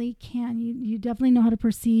definitely can. You definitely know how to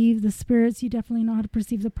perceive the spirits. You definitely know how to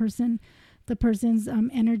perceive the person's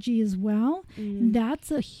energy as well. That's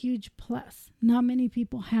a huge plus. Not many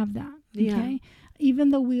people have that. Okay. Yeah. Even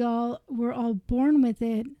though we're all born with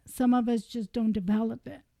it, some of us just don't develop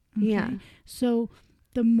it. Okay? Yeah. So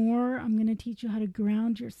the more I'm going to teach you how to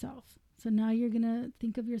ground yourself. So now you're going to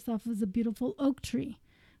think of yourself as a beautiful oak tree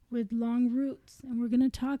with long roots. And we're going to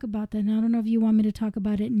talk about that. And I don't know if you want me to talk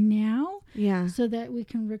about it now. Yeah. So that we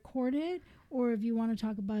can record it, or if you want to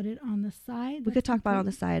talk about it on the side. We could talk about it on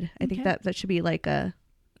the side. I think that should be that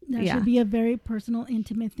should be a very personal,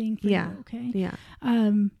 intimate thing for you. Okay. Yeah.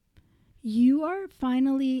 You are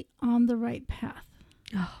finally on the right path.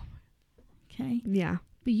 Oh. Okay. Yeah.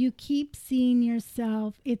 But you keep seeing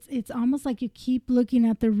yourself. It's almost like you keep looking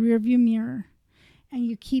at the rearview mirror and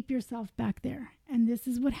you keep yourself back there. And this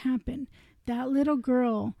is what happened. That little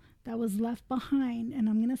girl that was left behind, and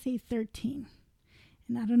I'm going to say 13.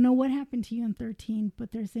 And I don't know what happened to you in 13,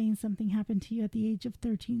 but they're saying something happened to you at the age of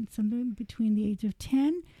 13, something between the age of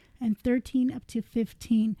 10 and 13 up to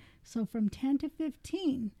 15. So from 10 to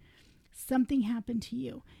 15, something happened to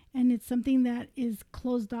you, and it's something that is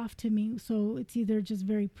closed off to me. So it's either just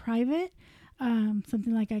very private,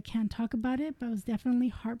 something like I can't talk about it, but I was definitely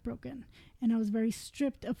heartbroken, and I was very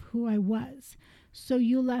stripped of who I was. So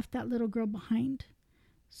you left that little girl behind.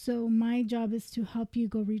 So my job is to help you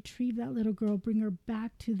go retrieve that little girl, bring her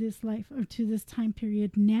back to this life or to this time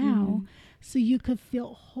period now, so you could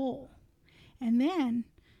feel whole. And then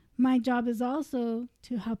my job is also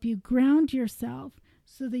to help you ground yourself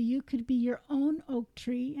so that you could be your own oak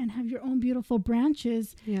tree and have your own beautiful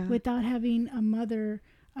branches without having a mother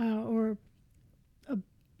or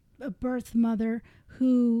a birth mother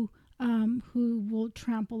who will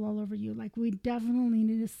trample all over you. Like, we definitely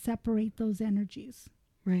need to separate those energies.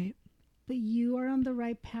 Right. But you are on the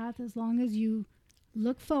right path as long as you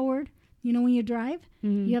look forward. You know, when you drive,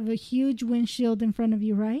 you have a huge windshield in front of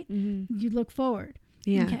you, right? You look forward.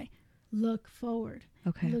 Yeah. Okay. Look forward.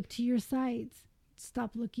 Okay. Look to your sides.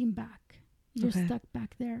 Stop looking back. You're stuck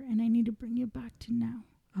back there, and I need to bring you back to now.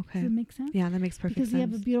 Okay. Does that make sense? Yeah, that makes perfect sense. Because you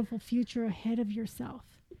have a beautiful future ahead of yourself.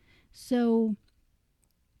 So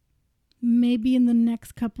maybe in the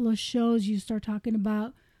next couple of shows, you start talking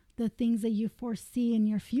about the things that you foresee in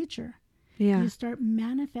your future. Yeah. You start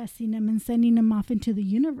manifesting them and sending them off into the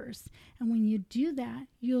universe. And when you do that,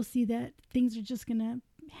 you'll see that things are just going to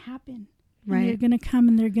happen. Right. And they're going to come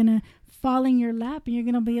and they're going to fall in your lap. And you're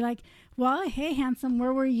going to be like, well, hey, handsome,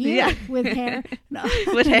 where were you with hair? No.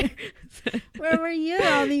 With hair. Where were you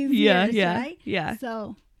all these years, right? Yeah.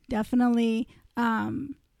 So definitely,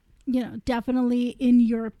 definitely in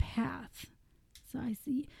your path. So I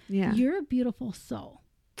see. Yeah. You're a beautiful soul.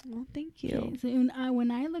 Well, thank you. Okay, so when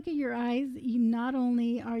I look at your eyes, you not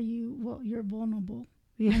only are you're vulnerable.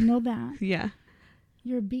 Yeah. I know that. Yeah.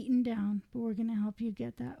 You're beaten down, but we're going to help you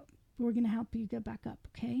get that. We're going to help you get back up,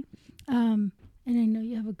 okay? And I know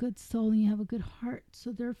you have a good soul and you have a good heart.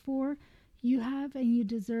 So therefore, you have and you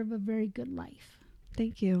deserve a very good life.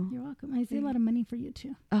 Thank you. You're welcome. I see a lot of money for you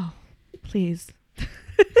too. Oh, please.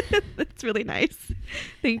 That's really nice.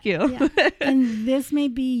 Thank you. Yeah. And this may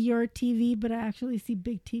be your TV, but I actually see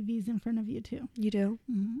big TVs in front of you too. You do?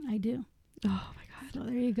 I do. Oh my God. So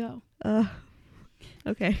there you go.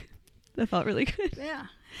 Okay. That felt really good. Yeah.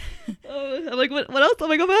 I'm like, what else? I'm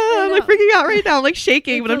like, I'm like freaking out right now. I'm like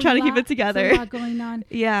shaking, but I'm trying to keep it together. There's a lot going on.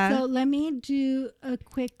 Yeah. So let me do a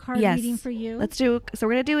quick card reading for you. So we're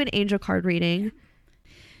going to do an angel card reading.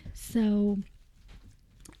 So,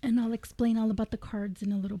 and I'll explain all about the cards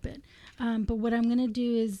in a little bit. But what I'm going to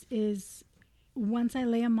do is once I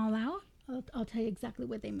lay them all out, I'll tell you exactly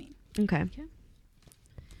what they mean. Okay.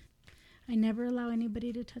 I never allow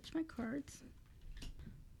anybody to touch my cards.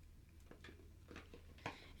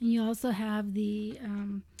 And you also have the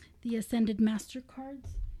Ascended Master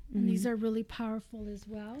cards. And these are really powerful as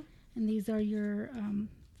well. And these are your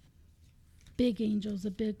big angels, the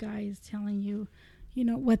big guys telling you,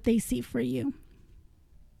 what they see for you.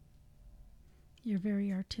 You're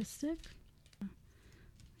very artistic.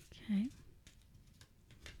 Okay.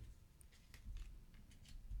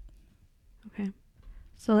 Okay.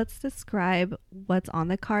 So let's describe what's on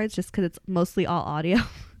the cards just because it's mostly all audio.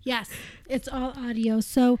 Yes, it's all audio.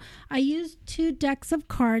 So I used two different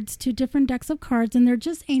decks of cards, and they're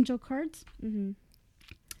just angel cards.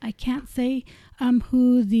 I can't say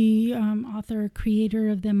who the author or creator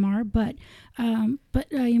of them are, but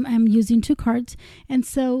I'm using two cards. And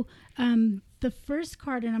so the first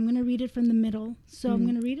card, and I'm going to read it from the middle. So I'm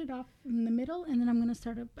going to read it off from the middle, and then I'm going to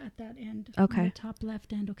start up at that end. Okay. On the top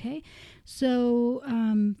left end, okay? So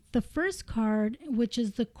the first card, which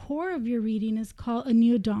is the core of your reading, is called A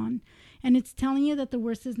New Dawn. And it's telling you that the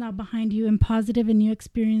worst is now behind you and positive and new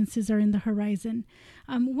experiences are in the horizon.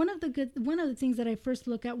 One of the things that I first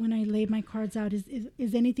look at when I lay my cards out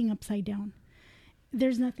is anything upside down.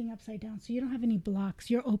 There's nothing upside down. So you don't have any blocks.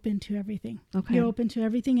 You're open to everything. Okay. You're open to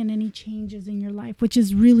everything and any changes in your life, which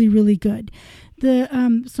is really, really good.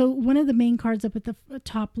 So one of the main cards up at the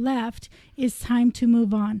top left is time to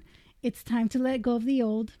move on. It's time to let go of the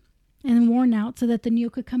old and worn out so that the new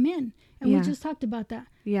could come in. And we just talked about that.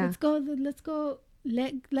 Yeah. Let's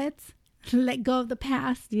let go of the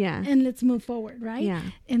past. Yeah. And let's move forward, right? Yeah.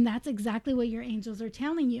 And that's exactly what your angels are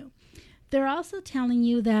telling you. They're also telling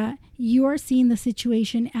you that you are seeing the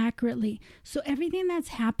situation accurately. So everything that's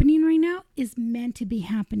happening right now is meant to be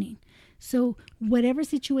happening. So whatever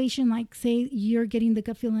situation, like say you're getting the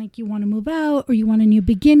gut feeling like you want to move out or you want a new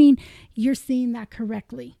beginning, you're seeing that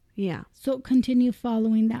correctly. Yeah. So continue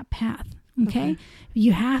following that path. Okay?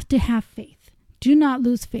 You have to have faith. Do not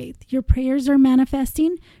lose faith. Your prayers are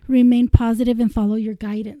manifesting. Remain positive and follow your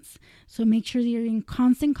guidance. So make sure that you're in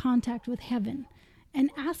constant contact with heaven. And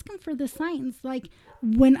ask him for the signs. Like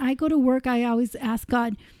when I go to work, I always ask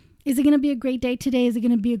God, is it going to be a great day today? Is it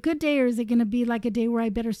going to be a good day? Or is it going to be like a day where I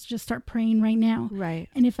better just start praying right now? Right.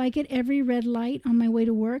 And if I get every red light on my way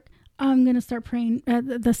to work, I'm going to start praying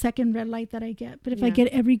the second red light that I get. But if I get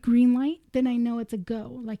every green light, then I know it's a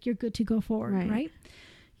go. Like you're good to go forward, right?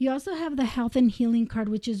 You also have the health and healing card,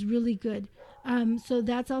 which is really good. So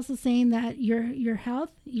that's also saying that your health,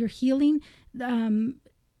 your healing,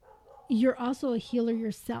 you're also a healer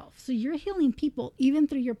yourself. So you're healing people, even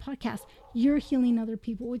through your podcast, you're healing other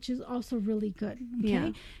people, which is also really good. Okay. Yeah.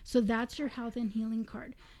 So that's your health and healing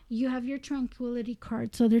card. You have your tranquility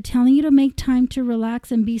card. So they're telling you to make time to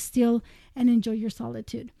relax and be still and enjoy your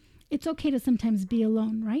solitude. It's okay to sometimes be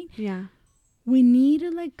alone, right? Yeah. We need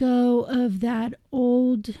to let go of that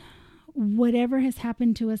old, whatever has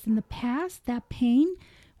happened to us in the past, that pain.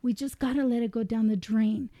 We just got to let it go down the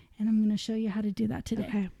drain. And I'm going to show you how to do that today.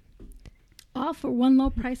 Okay. All for one low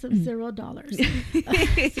price of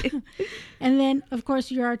 $0. And then, of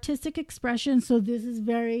course, your artistic expression. So this is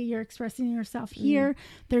you're expressing yourself here.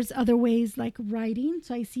 There's other ways like writing.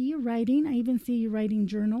 So I see you writing. I even see you writing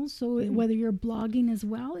journals. So whether you're blogging as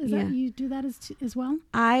well, is that you do that as well?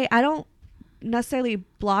 I don't necessarily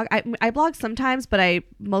blog. I blog sometimes, but I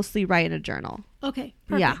mostly write in a journal. Okay,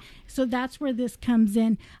 perfect. Yeah. So that's where this comes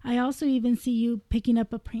in. I also even see you picking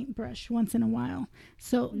up a paintbrush once in a while.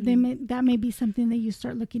 So that may be something that you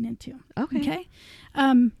start looking into. Okay.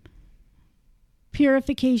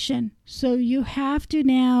 Purification. So you have to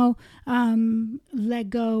now let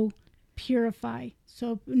go, purify.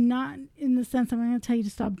 So not in the sense I'm going to tell you to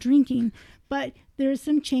stop drinking, but there are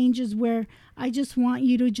some changes where I just want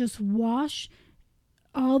you to just wash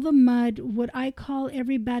all the mud. What I call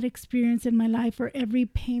every bad experience in my life or every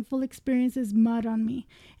painful experience is mud on me.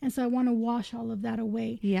 And so I want to wash all of that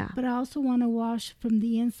away. Yeah. But I also want to wash from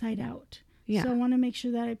the inside out. Yeah. So I want to make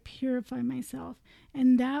sure that I purify myself.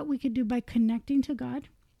 And that we could do by connecting to God,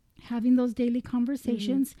 having those daily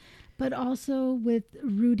conversations, but also with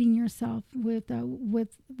rooting yourself with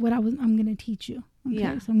what I'm going to teach you. Okay.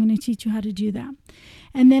 Yeah. So I'm going to teach you how to do that.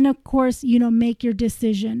 And then of course, make your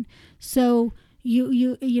decision. So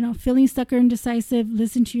you feeling stuck or indecisive,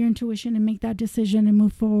 listen to your intuition and make that decision and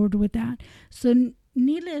move forward with that. So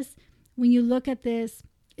needless, when you look at this,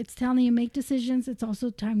 it's telling you make decisions. It's also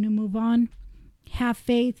time to move on. Have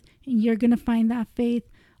faith, and you're going to find that faith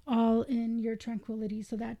all in your tranquility.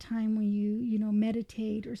 So that time when you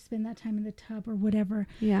meditate or spend that time in the tub or whatever,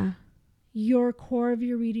 your core of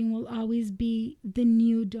your reading will always be the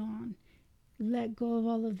new dawn. Let go of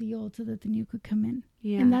all of the old so that the new could come in.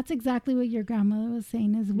 Yeah. And that's exactly what your grandmother was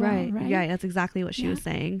saying as well, right? Yeah, that's exactly what she was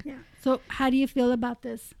saying. Yeah. So how do you feel about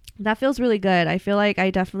this? That feels really good. I feel like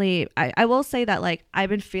I will say that like I've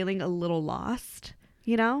been feeling a little lost,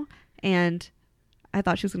 and I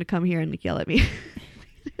thought she was going to come here and yell at me.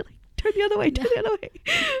 Like, turn the other way.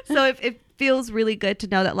 So it feels really good to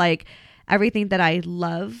know that like everything that I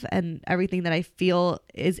love and everything that I feel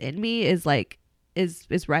is in me is like, is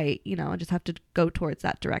right. I just have to go towards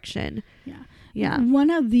that direction. Yeah. Yeah. One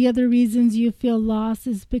of the other reasons you feel lost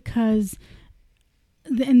is because,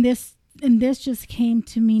 and this just came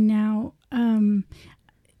to me now, in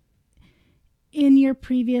your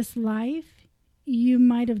previous life, you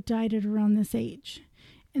might have died at around this age,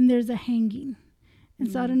 and there's a hanging.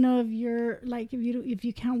 And so I don't know if you're like, if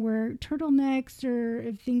you can't wear turtlenecks or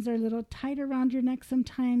if things are a little tight around your neck,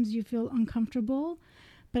 sometimes you feel uncomfortable,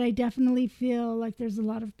 but I definitely feel like there's a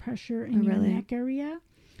lot of pressure in your neck area,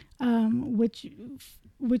 which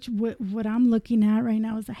what I'm looking at right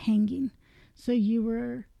now is a hanging. So you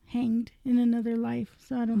were hanged in another life.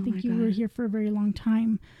 So I don't think you were here for a very long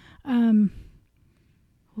time.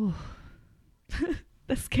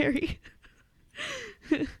 That's scary.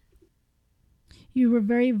 You were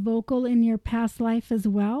very vocal in your past life as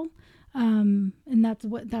well. And that's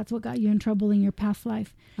what got you in trouble in your past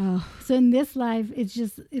life. Oh. So in this life, it's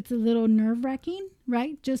a little nerve-wracking,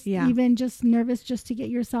 right? Even just nervous just to get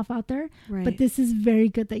yourself out there. Right. But this is very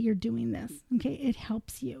good that you're doing this. Okay. It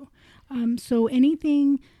helps you. So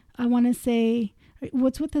anything I want to say,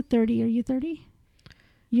 what's with the 30? Are you 30?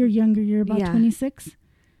 You're younger. You're about 26?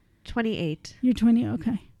 28. You're 20.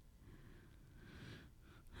 Okay.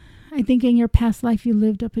 I think in your past life, you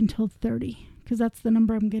lived up until 30. Because that's the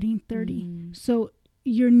number I'm getting, 30. So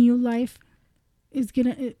your new life is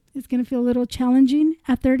gonna feel a little challenging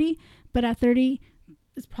at 30, but at 30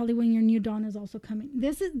 is probably when your new dawn is also coming.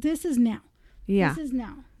 This is now. Yeah. This is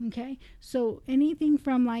now. Okay. So anything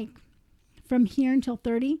from here until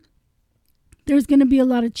 30, there's gonna be a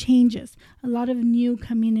lot of changes, a lot of new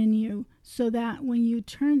coming in you, so that when you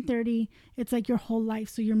turn 30, it's like your whole life.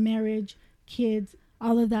 So your marriage, kids,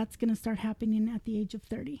 all of that's going to start happening at the age of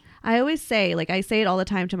 30. I always say, I say it all the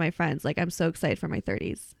time to my friends, I'm so excited for my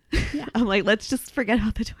 30s. Yeah. I'm like, let's just forget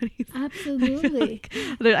about the 20s. Absolutely.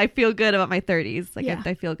 I feel good about my 30s.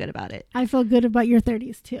 I feel good about it. I feel good about your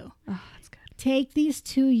 30s too. Oh, that's good. Take these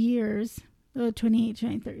 2 years, 28,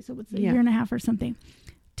 29, 30. So it's a year and a half or something.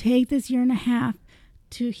 Take this year and a half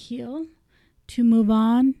to heal, to move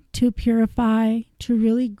on, to purify, to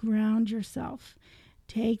really ground yourself,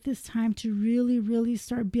 take this time to really, really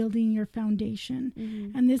start building your foundation.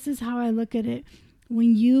 And this is how I look at it.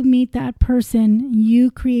 When you meet that person,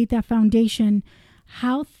 you create that foundation.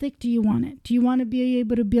 How thick do you want it? Do you want to be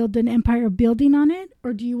able to build an empire building on it?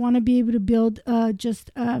 Or do you want to be able to build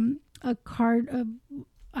just a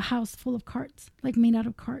house full of cards, like made out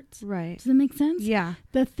of cards? Right. Does that make sense? Yeah.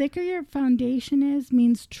 The thicker your foundation is,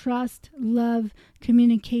 means trust, love,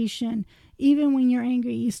 communication. Even when you're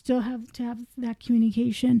angry, you still have to have that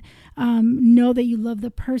communication. Know that you love the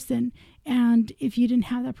person. And if you didn't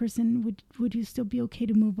have that person, would you still be okay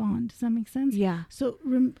to move on? Does that make sense? Yeah. So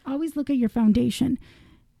always look at your foundation.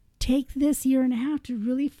 Take this year and a half to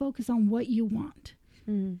really focus on what you want.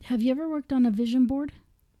 Have you ever worked on a vision board?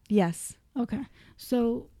 Yes. Okay.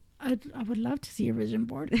 So I would love to see your vision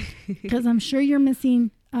board because I'm sure you're missing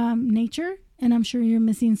nature, and I'm sure you're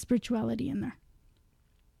missing spirituality in there.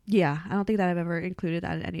 Yeah. I don't think that I've ever included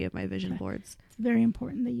that in any of my vision boards. It's very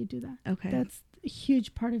important that you do that. Okay. That's a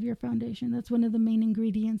huge part of your foundation. That's one of the main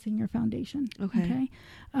ingredients in your foundation. Okay.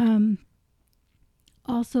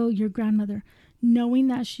 Also, your grandmother, knowing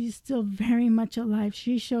that she's still very much alive,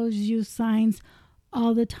 she shows you signs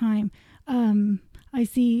all the time. I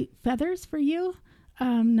see feathers for you.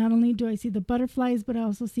 Not only do I see the butterflies, but I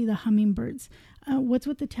also see the hummingbirds. What's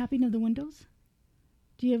with the tapping of the windows?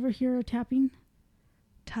 Do you ever hear a tapping?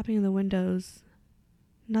 Tapping on the windows.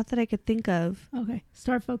 Not that I could think of. Okay.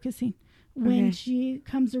 Start focusing. When Okay. she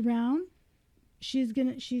comes around, she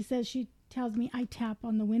tells me I tap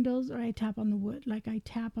on the windows or I tap on the wood. Like I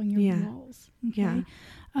tap on your Yeah. walls. Okay.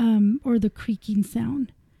 Yeah. Or the creaking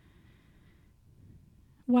sound.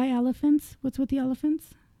 Why elephants? What's with the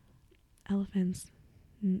elephants? Elephants.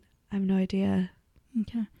 I have no idea.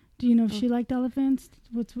 Okay. Do you know if she liked elephants?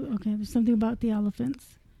 Okay, there's something about the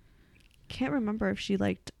elephants. Can't remember if she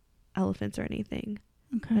liked elephants or anything.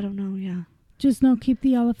 Okay. I don't know. Yeah. Just know, keep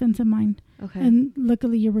the elephants in mind. Okay. And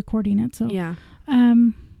luckily you're recording it. So yeah.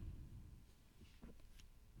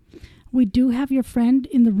 We do have your friend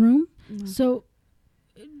in the room. Mm. So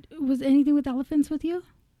was anything with elephants with you?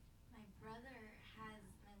 My little brother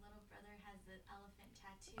has an elephant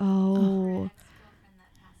tattoo. Oh. Her ex-girlfriend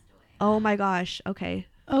that passed away. Oh my gosh. Okay.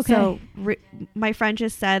 Okay. So my friend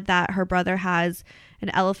just said that her brother has an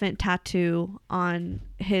elephant tattoo on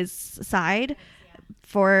his side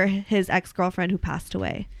for his ex-girlfriend who passed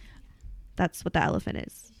away. That's what the elephant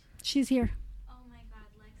is. She's here. Oh my God,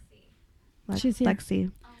 Lexi. She's here. Lexi.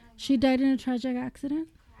 Oh my God. She died in a tragic accident?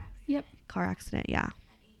 Yep. Car accident. Yeah.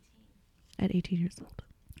 At 18 years old.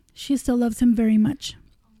 She still loves him very much.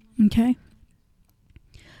 Okay.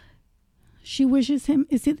 She wishes him.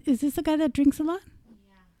 Is this a guy that drinks a lot?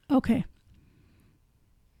 Yeah. Okay.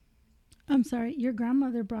 I'm sorry. Your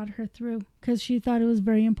grandmother brought her through because she thought it was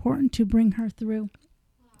very important to bring her through.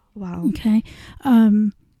 Wow. Okay.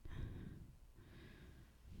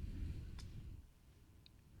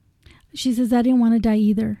 She says, I didn't want to die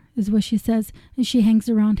either, is what she says. And she hangs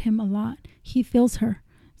around him a lot. He feels her.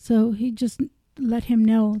 So he just let him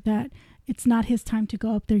know that it's not his time to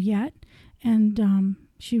go up there yet. And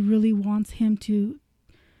she really wants him to.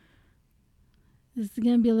 This is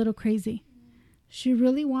going to be a little crazy. She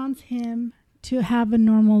really wants him to have a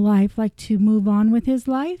normal life, like to move on with his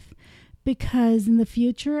life. Because in the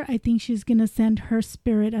future, I think she's going to send her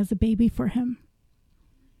spirit as a baby for him.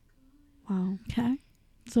 Wow. Okay.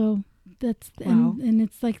 So that's, Wow. and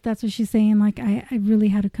it's like, that's what she's saying. Like, I really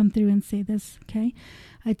had to come through and say this. Okay.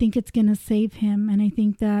 I think it's going to save him. And I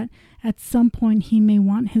think that at some point he may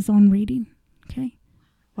want his own reading. Okay.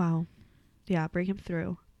 Wow. Yeah. Bring him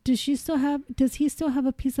through. Does he still have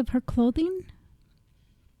a piece of her clothing?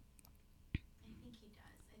 I think he does.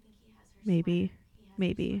 I think he has her Maybe. sweater. He has her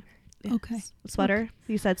Maybe. sweater. Okay. Sweater.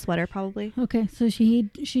 You said sweater probably. Okay, so she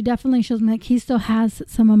definitely shows me like he still has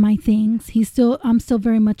some of my things. I'm still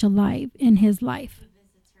very much alive in his life. He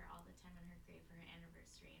visits her all the time on her grave for her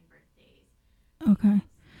anniversary and birthdays.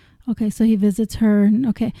 Okay, so he visits her. And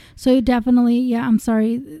okay, so definitely, yeah. I'm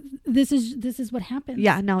sorry. This is what happens.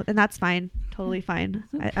 Yeah. No. And that's fine. Totally fine.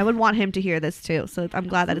 I would want him to hear this too. So I'm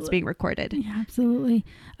glad that it's being recorded. Yeah, absolutely.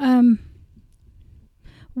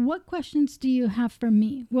 What questions do you have for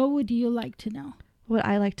me? What would you like to know? What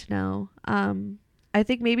I like to know. I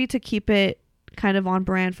think maybe to keep it kind of on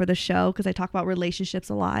brand for the show, because I talk about relationships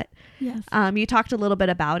a lot. Yes. You talked a little bit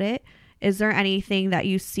about it. Is there anything that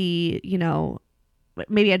you see,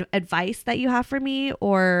 maybe advice that you have for me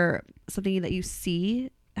or something that you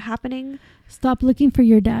see happening? Stop looking for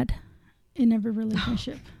your dad in every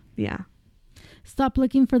relationship. Yeah. Stop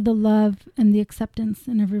looking for the love and the acceptance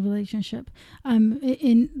in every relationship.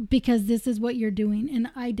 Because this is what you're doing. And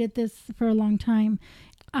I did this for a long time.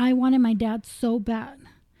 I wanted my dad so bad.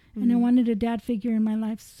 And I wanted a dad figure in my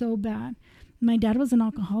life so bad. My dad was an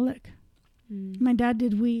alcoholic. My dad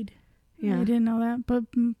did weed. Yeah. I didn't know that, but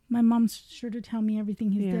my mom's sure to tell me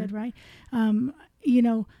everything he did, right?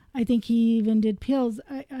 I think he even did pills.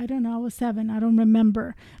 I don't know. I was 7. I don't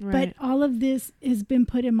remember. Right. But all of this has been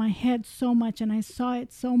put in my head so much, and I saw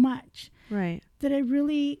it so much Right. that I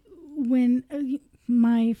really, when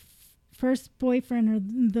my first boyfriend, or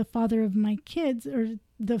the father of my kids, or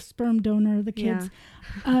the sperm donor of the kids,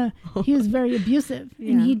 he was very abusive,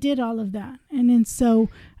 and he did all of that. And then so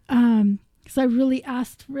I really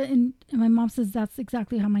asked for, and my mom says that's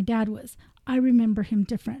exactly how my dad was. I remember him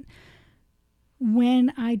different.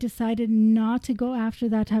 When I decided not to go after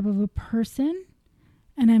that type of a person,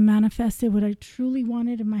 and I manifested what I truly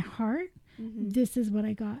wanted in my heart, this is what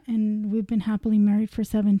I got. And we've been happily married for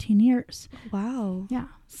 17 years. Wow. Yeah.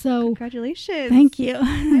 So Congratulations. thank you.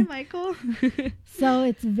 Hi, Michael. So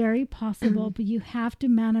it's very possible, but you have to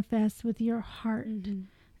manifest with your heart,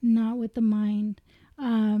 not with the mind.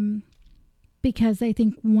 Because I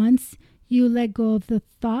think once you let go of the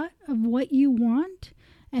thought of what you want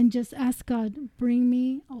and just ask God, bring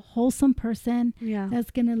me a wholesome person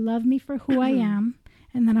that's going to love me for who I am,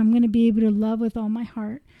 and that I'm going to be able to love with all my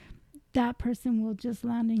heart, that person will just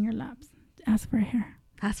land in your laps. Ask for hair.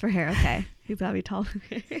 Ask for hair. Okay. He's got to be tall.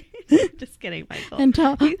 Just kidding, Michael. And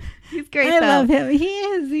tall. He's great, I though. love him. He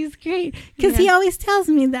is. He's great. Because he always tells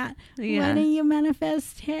me that. Yeah. Why don't you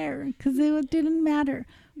manifest hair? Because it didn't matter.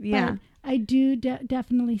 Yeah. But I do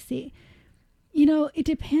definitely see. It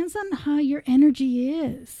depends on how your energy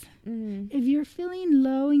is. If you're feeling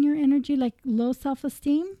low in your energy, like low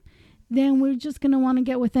self-esteem, then we're just going to want to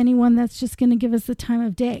get with anyone that's just going to give us the time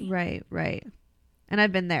of day. Right, right. And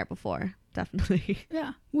I've been there before, definitely.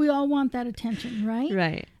 Yeah. We all want that attention, right?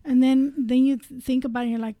 Right. And then you think about it,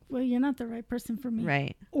 and you're like, well, you're not the right person for me.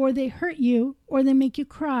 Right. Or they hurt you, or they make you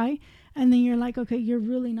cry, and then you're like, okay, you're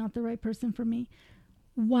really not the right person for me.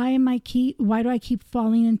 Why do I keep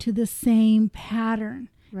falling into the same pattern?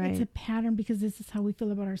 Right. It's a pattern because this is how we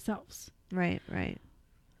feel about ourselves. Right, right.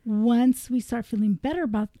 Once we start feeling better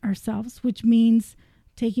about ourselves, which means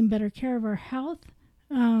taking better care of our health,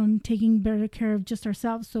 taking better care of just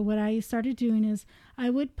ourselves. So what I started doing is I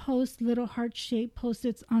would post little heart-shaped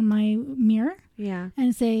Post-its on my mirror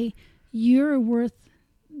and say, you're worth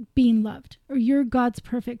being loved, or you're God's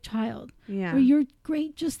perfect child, or you're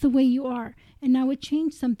great just the way you are. And I would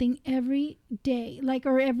change something every day,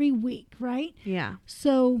 or every week, right? Yeah.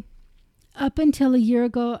 So up until a year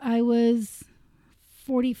ago, I was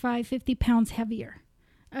 45, 50 pounds heavier.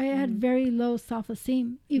 I had very low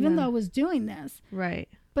self-esteem, even though I was doing this. Right.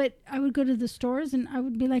 But I would go to the stores and I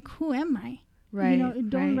would be like, who am I? Right.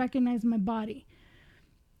 Don't recognize my body.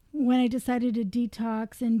 When I decided to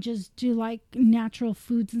detox and just do natural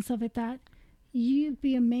foods and stuff like that, you'd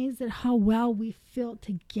be amazed at how well we feel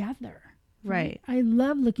together. Right. I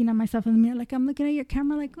love looking at myself in the mirror. I'm looking at your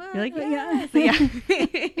camera what? You're like, yeah.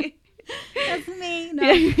 That's me.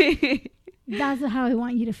 No. That's how I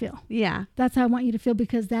want you to feel. Yeah. That's how I want you to feel,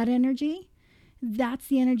 because that energy, that's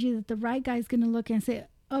the energy that the right guy's going to look and say,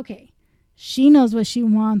 okay, she knows what she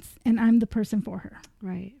wants and I'm the person for her.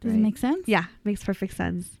 Right. Does it make sense? Yeah. Makes perfect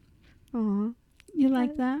sense. Aw. You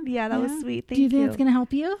like that? Yeah, that was sweet. Thank Do you. you think it's going to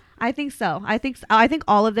help you? I think so. I think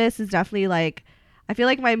all of this is definitely I feel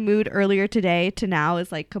like my mood earlier today to now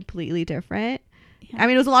is completely different. Yeah. I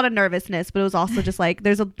mean, it was a lot of nervousness, but it was also just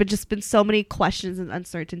there's just been so many questions and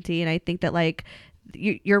uncertainty. And I think that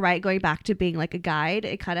you're right. Going back to being a guide,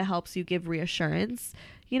 it kind of helps you give reassurance,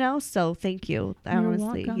 so thank you. You're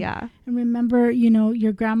Honestly. welcome. Yeah. And remember,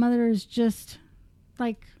 your grandmother is just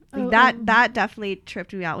that definitely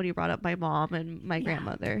tripped me out when you brought up my mom and my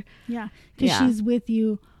grandmother. Yeah. Because she's with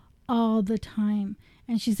you all the time.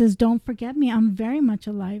 And she says, don't forget me. I'm very much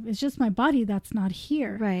alive. It's just my body that's not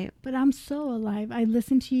here. Right. But I'm so alive. I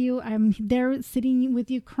listen to you. I'm there sitting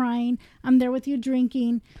with you crying. I'm there with you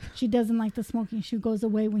drinking. She doesn't like the smoking. She goes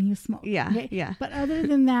away when you smoke. Yeah. Okay? Yeah. But other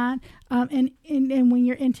than that, and when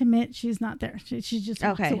you're intimate, she's not there. She just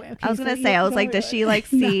walks away. Okay, I was going to say, I was does she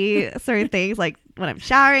see certain things when I'm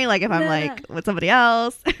showering, if I'm with somebody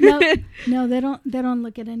else? No, they don't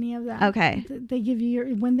look at any of that. Okay. They give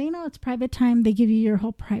you when they know it's private time, they give you your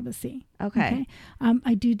whole privacy. Okay.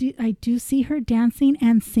 I do see her dancing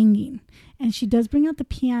and singing, and she does bring out the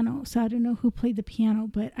piano. So I don't know who played the piano,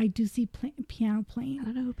 but I do see piano playing. I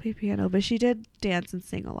don't know who played piano, but she did dance and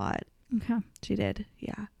sing a lot. Okay. She did.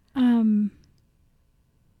 Yeah.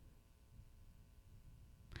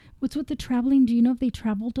 What's with the traveling? Do you know if they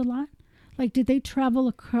traveled a lot? Did they travel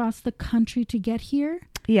across the country to get here?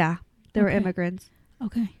 Yeah. They were immigrants.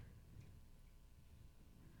 Okay.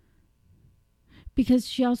 because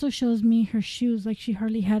she also shows me her shoes, like she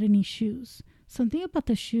hardly had any shoes. Something about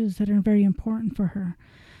the shoes that are very important for her.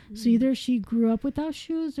 So either she grew up without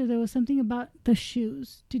shoes, or there was something about the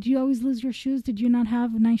shoes. Did you always lose your shoes? Did you not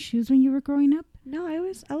have nice shoes when you were growing up? No, I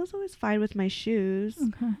was always fine with my shoes.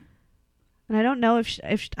 Okay. And I don't know if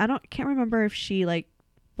can't remember if she like,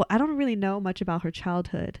 well, I don't really know much about her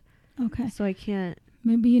childhood. Okay. So I can't.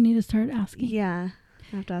 Maybe you need to start asking. Yeah.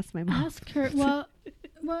 I have to ask my mom. Ask her. Well,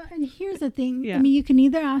 and here's the thing. Yeah. I mean, you can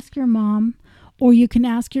either ask your mom, or you can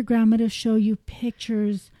ask your grandma to show you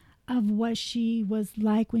pictures of what she was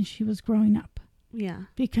like when she was growing up. Yeah.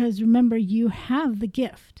 Because remember, you have the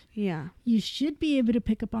gift. Yeah. You should be able to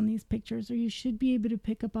pick up on these pictures, or you should be able to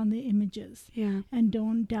pick up on the images. Yeah. And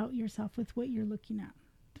don't doubt yourself with what you're looking at.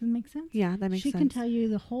 Does that make sense? Yeah, that makes sense. She can tell you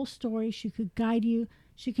the whole story. She could guide you.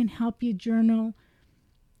 She can help you journal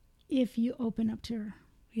if you open up to her.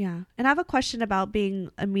 Yeah. And I have a question about being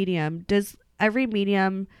a medium. Does every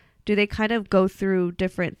medium, do they kind of go through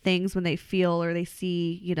different things when they feel or they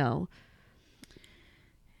see, you know?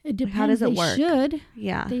 It depends. How does it they work? Should.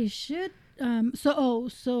 Yeah. They should. So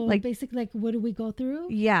Like- basically, like, what do we go through?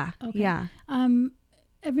 Yeah. Okay. Yeah.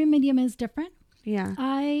 Every medium is different. Yeah.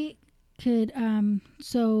 I could,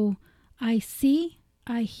 so I see,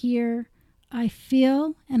 I hear, I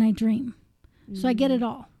feel, and I dream. So I get it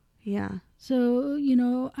all. Yeah. So, you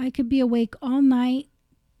know, I could be awake all night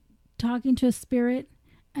talking to a spirit,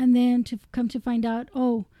 and then to come to find out,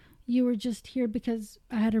 oh, you were just here because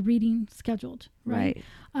I had a reading scheduled. Right.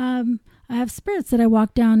 I have spirits that I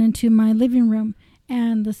walk down into my living room,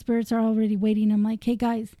 and the spirits are already waiting. I'm like, hey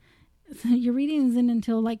guys, your reading isn't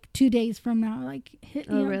until like 2 days from now. Like,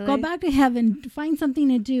 really? Go back to heaven, find something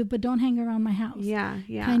to do, but don't hang around my house. Yeah.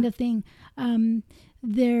 Yeah. Kind of thing.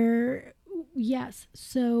 Yes.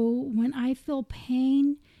 So when I feel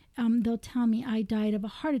pain, they'll tell me I died of a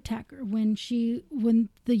heart attack. Or when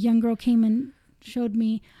the young girl came and showed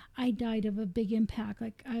me, I died of a big impact.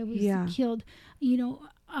 Like I was killed. You know,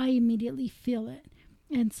 I immediately feel it.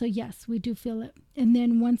 And so, yes, we do feel it. And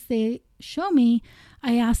then once they show me,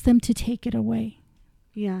 I ask them to take it away.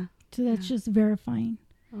 Yeah. So that's just verifying.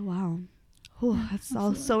 Oh, wow. Oh, that's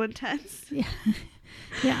all so intense. Yeah.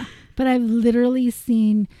 Yeah. But I've literally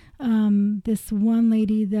seen this one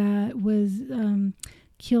lady that was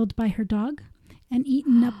killed by her dog and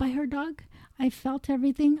eaten up by her dog. I felt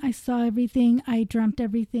everything. I saw everything. I dreamt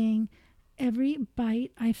everything. Every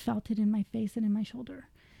bite, I felt it in my face and in my shoulder.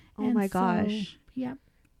 Oh my gosh. Yeah.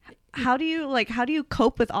 How do you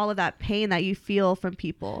cope with all of that pain that you feel from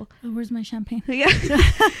people? Oh, where's my champagne? Yeah.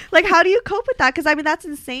 Like, how do you cope with that? Because I mean, that's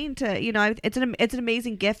insane to, you know, it's an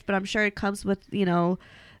amazing gift, but I'm sure it comes with, you know,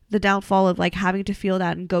 the downfall of like having to feel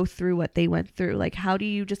that and go through what they went through. Like, how do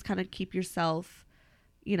you just kind of keep yourself,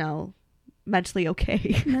 you know, mentally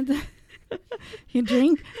okay? You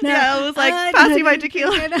drink? No. Yeah, it was like, pass me my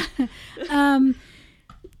tequila.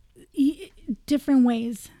 Different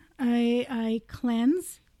ways. I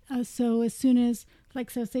cleanse. So as soon as,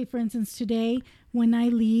 like, so say for instance today when I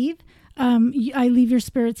leave, I leave your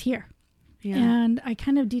spirits here. Yeah. And I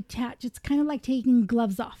kind of detach. It's kind of like taking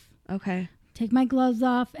gloves off. Okay. Take my gloves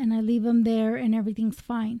off and I leave them there and everything's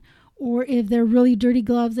fine. Or if they're really dirty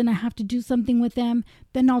gloves and I have to do something with them,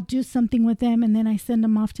 then I'll do something with them and then I send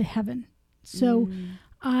them off to heaven. So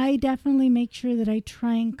I definitely make sure that I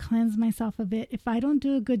try and cleanse myself a bit. If I don't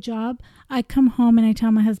do a good job, I come home and I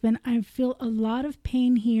tell my husband, I feel a lot of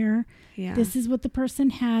pain here. Yeah. This is what the person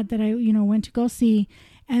had that I, you know, went to go see.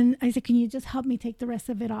 And I said, can you just help me take the rest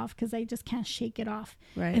of it off? Because I just can't shake it off.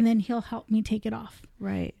 Right. And then he'll help me take it off.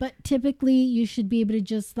 Right. But typically you should be able to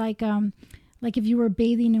just like if you were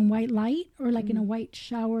bathing in white light or like in a white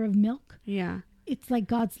shower of milk. Yeah. It's like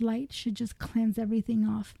God's light should just cleanse everything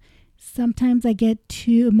off. Sometimes I get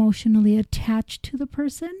too emotionally attached to the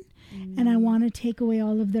person and I want to take away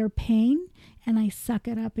all of their pain and I suck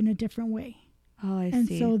it up in a different way. Oh, I see. And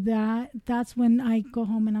so that's when I go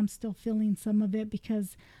home and I'm still feeling some of it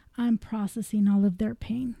because I'm processing all of their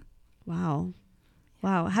pain. Wow.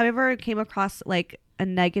 Wow. Have you ever came across like a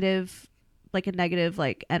negative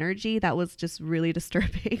energy that was just really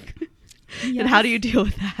disturbing? Yes. And how do you deal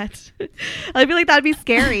with that? I feel like that'd be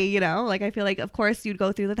scary, you know? Like, I feel like, of course, you'd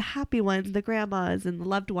go through the happy ones, the grandmas and the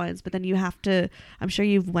loved ones, but then you have to, I'm sure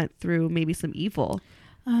you've went through maybe some evil.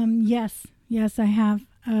 Yes, I have.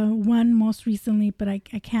 One most recently, but I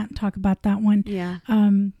can't talk about that one. Yeah.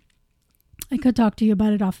 I could talk to you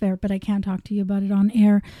about it off air, but I can't talk to you about it on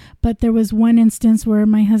air. But there was one instance where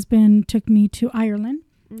my husband took me to Ireland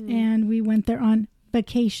and we went there on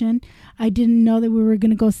vacation. I didn't know that we were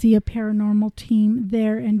going to go see a paranormal team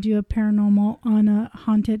there and do a paranormal on a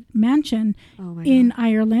haunted mansion in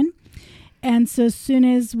Ireland. And so as soon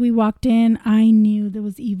as we walked in, I knew there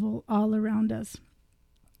was evil all around us.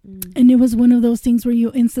 And it was one of those things where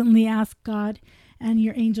you instantly ask God and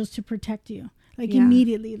your angels to protect you. Like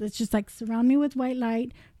immediately, it's just like surround me with white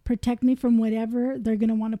light, protect me from whatever they're going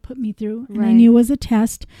to want to put me through. And I knew it was a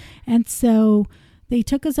test. And so they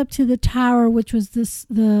took us up to the tower, which was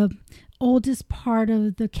the oldest part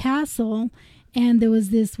of the castle. And there was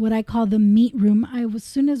this, what I call the meat room. As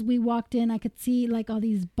soon as we walked in, I could see like all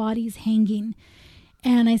these bodies hanging.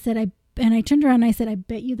 And I said, I turned around and I said, I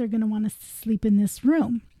bet you they're going to want to sleep in this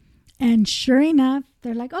room. And sure enough,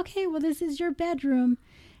 they're like, okay, well, this is your bedroom.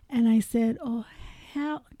 And I said, oh,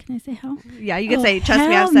 hell. Can I say hell? Yeah, you can say, trust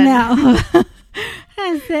me, I've said. No.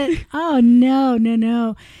 I said, oh,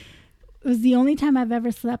 no. It was the only time I've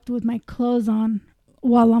ever slept with my clothes on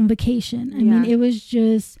while on vacation. I mean, it was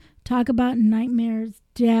just, talk about nightmares,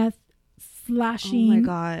 death, slashing. Oh, my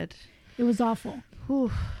God. It was awful.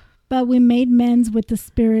 Whew. But we made amends with the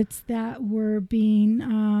spirits that were being,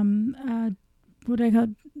 what do I call?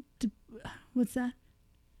 What's that?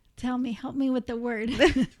 Help me with the word.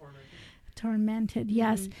 Tormented.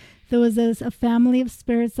 Yes. There was a family of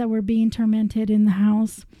spirits that were being tormented in the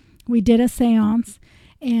house. We did a seance,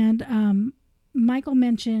 and Michael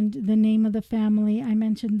mentioned the name of the family. I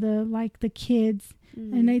mentioned the kids.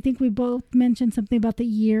 And I think we both mentioned something about the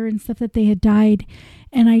year and stuff that they had died.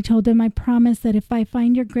 And I told them, I promise that if I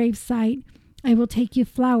find your gravesite, I will take you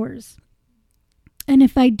flowers. And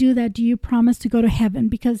if I do that, do you promise to go to heaven?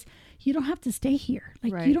 Because you don't have to stay here.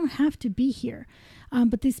 Like, you don't have to be here.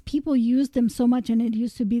 But these people used them so much, and it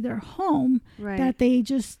used to be their home, that they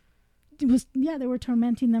just, they were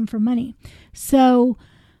tormenting them for money. So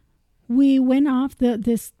we went off,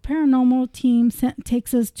 this paranormal team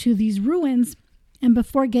takes us to these ruins. And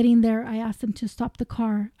before getting there, I asked them to stop the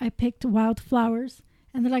car. I picked wildflowers.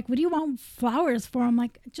 And they're like, what do you want flowers for? I'm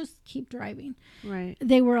like, just keep driving. Right.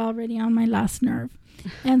 They were already on my last nerve.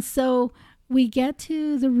 And so we get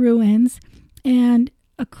to the ruins, and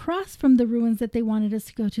across from the ruins that they wanted us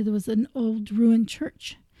to go to, there was an old ruined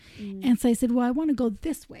church. And so I said, well, I want to go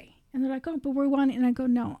this way. And they're like, oh, but we're wanting, and I go,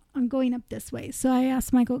 no, I'm going up this way. So I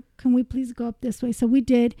asked Michael, can we please go up this way? So we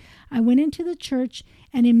did. I went into the church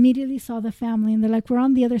and immediately saw the family, and they're like, we're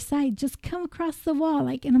on the other side. Just come across the wall.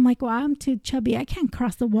 And I'm like, well, I'm too chubby. I can't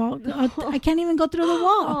cross the wall. I can't even go through the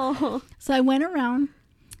wall. So I went around,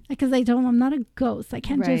 because I told them I'm not a ghost. I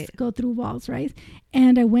can't just go through walls, right?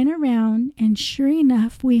 And I went around, and sure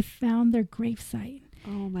enough, we found their gravesite.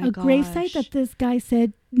 Oh my gosh. A gravesite that this guy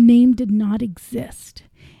said name did not exist.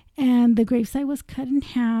 And the gravesite was cut in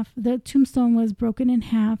half. The tombstone was broken in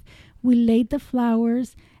half. We laid the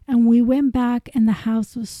flowers, and we went back, and the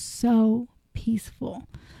house was so peaceful.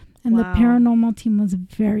 And the paranormal team was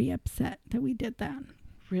very upset that we did that.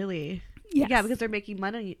 Really? Yes. Yeah, because they're making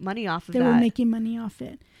money off of that. They were making money off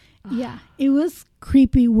it. Yeah. It was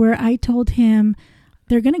creepy, where I told him,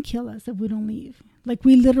 they're going to kill us if we don't leave. Like,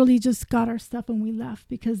 we literally just got our stuff and we left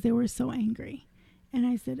because they were so angry. And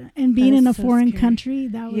I said, and being in a foreign country,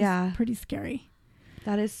 that was pretty scary.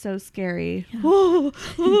 That is so scary. Yeah.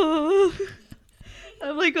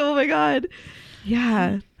 I'm like, oh my God.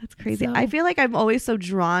 Yeah, that's crazy. So, I feel like I'm always so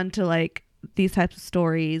drawn to like these types of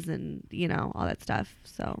stories and, all that stuff.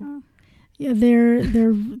 So yeah, they're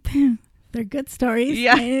good stories.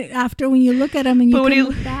 Yeah. After when you look at them and you can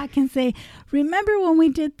look back and say, remember when we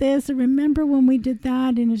did this, or remember when we did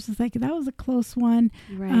that, and it's just like, that was a close one.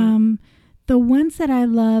 Right. The ones that I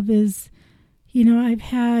love is, I've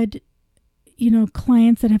had,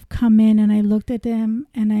 clients that have come in, and I looked at them,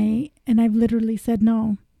 and I've literally said,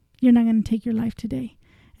 no, you're not going to take your life today.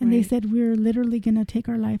 And they said, we're literally going to take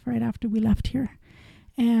our life right after we left here.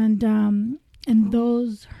 And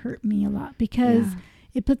those hurt me a lot, because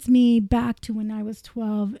it puts me back to when I was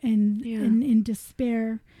 12 and in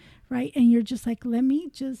despair. Right. And you're just like, let me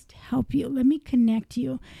just help you. Let me connect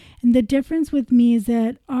you. And the difference with me is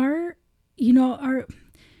that our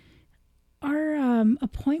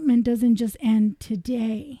appointment doesn't just end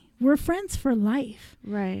today. We're friends for life.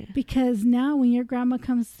 Right. Because now when your grandma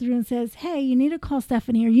comes through and says, hey, you need to call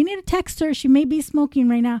Stephanie, or you need to text her, she may be smoking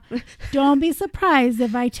right now. Don't be surprised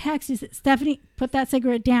if I text you, Stephanie, put that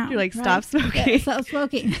cigarette down. You're like, stop smoking. Stop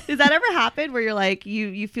smoking. Does that ever happen where you're like,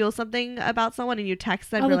 you feel something about someone and you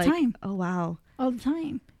text them? All you're the like, time. Oh, wow. All the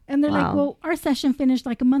time. And they're like, well, our session finished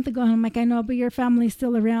like a month ago. And I'm like, I know, but your family's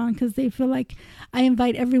still around, because they feel like I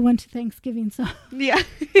invite everyone to Thanksgiving. So yeah,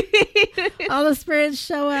 all the spirits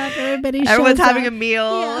show up. Everyone's having a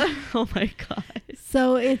meal. Yeah. Oh my God.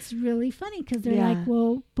 So it's really funny, because they're like,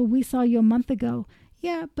 well, but we saw you a month ago.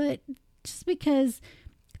 Yeah, but just because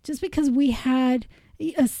we had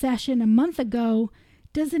a session a month ago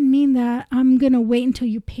doesn't mean that I'm going to wait until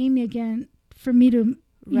you pay me again for me to,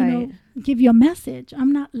 you know, give you a message.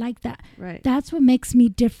 I'm not like that. Right. That's what makes me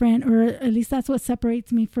different, or at least that's what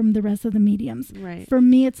separates me from the rest of the mediums. Right. For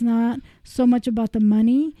me, it's not so much about the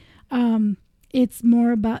money. It's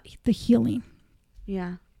more about the healing.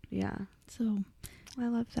 Yeah. Yeah. So I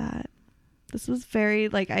love that. This was very,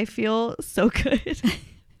 like, I feel so good.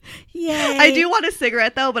 Yay. I do want a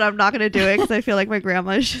cigarette, though, but I'm not going to do it because I feel like my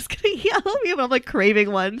grandma is just going to yell at me, but I'm, like,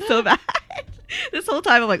 craving one so bad. This whole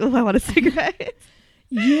time, I'm like, oh, I want a cigarette.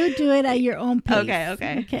 You do it at your own pace.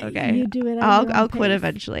 Okay. You do it at your own I'll quit pace.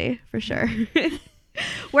 eventually, for sure.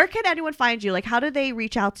 Where can anyone find you? Like, how do they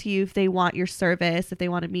reach out to you if they want your service, if they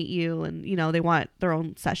want to meet you and, you know, they want their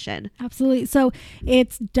own session? Absolutely. So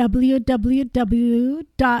it's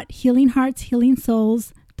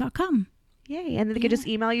www.healingheartshealingsouls.com. Yay. And then they could just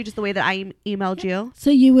email you just the way that I emailed you. So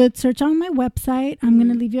you would search on my website. I'm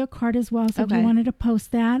going to leave you a card as well. So if you wanted to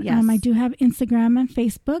post that, Yes. I do have Instagram and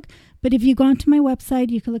Facebook. But if you go onto my website,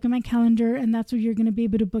 you can look at my calendar, and that's where you're going to be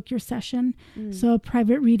able to book your session. So a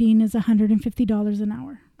private reading is $150 an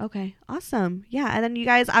hour. Okay, awesome. Yeah, and then you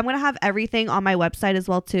guys, I'm going to have everything on my website as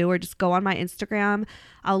well too, or just go on my Instagram.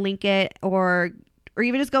 I'll link it, or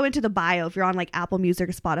even just go into the bio. If you're on like Apple Music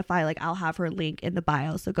or Spotify, like I'll have her link in the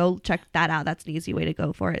bio. So go check that out. That's an easy way to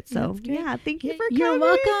go for it. So yeah, thank you for coming. You're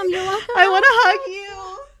welcome. You're welcome. I want to hug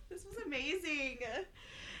you. This was amazing.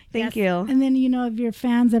 Thank you. And then, you know, if your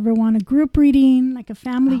fans ever want a group reading, like a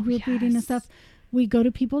family group reading and stuff, we go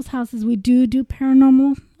to people's houses. We do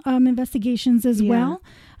paranormal investigations as well.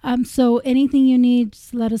 So anything you need,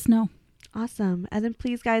 just let us know. Awesome. And then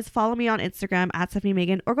please, guys, follow me on Instagram at Stephanie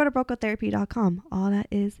Megan, or go to brocotherapy.com. All that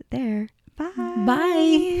is there. Bye.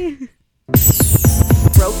 Bye.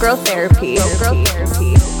 Broke Girl Therapy. Broke Girl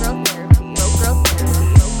Therapy.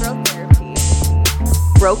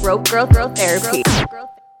 Broke Girl Therapy.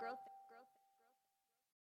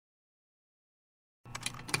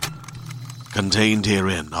 Contained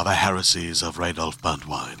herein are the heresies of Radolf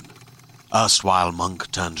Burntwine, erstwhile monk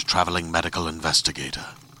turned traveling medical investigator.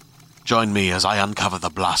 Join me as I uncover the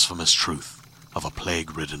blasphemous truth of a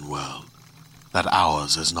plague-ridden world, that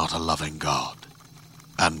ours is not a loving God,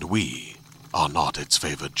 and we are not its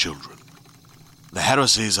favored children. The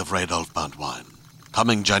heresies of Radolf Burntwine,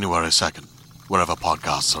 coming January 2nd, wherever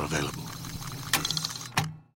podcasts are available.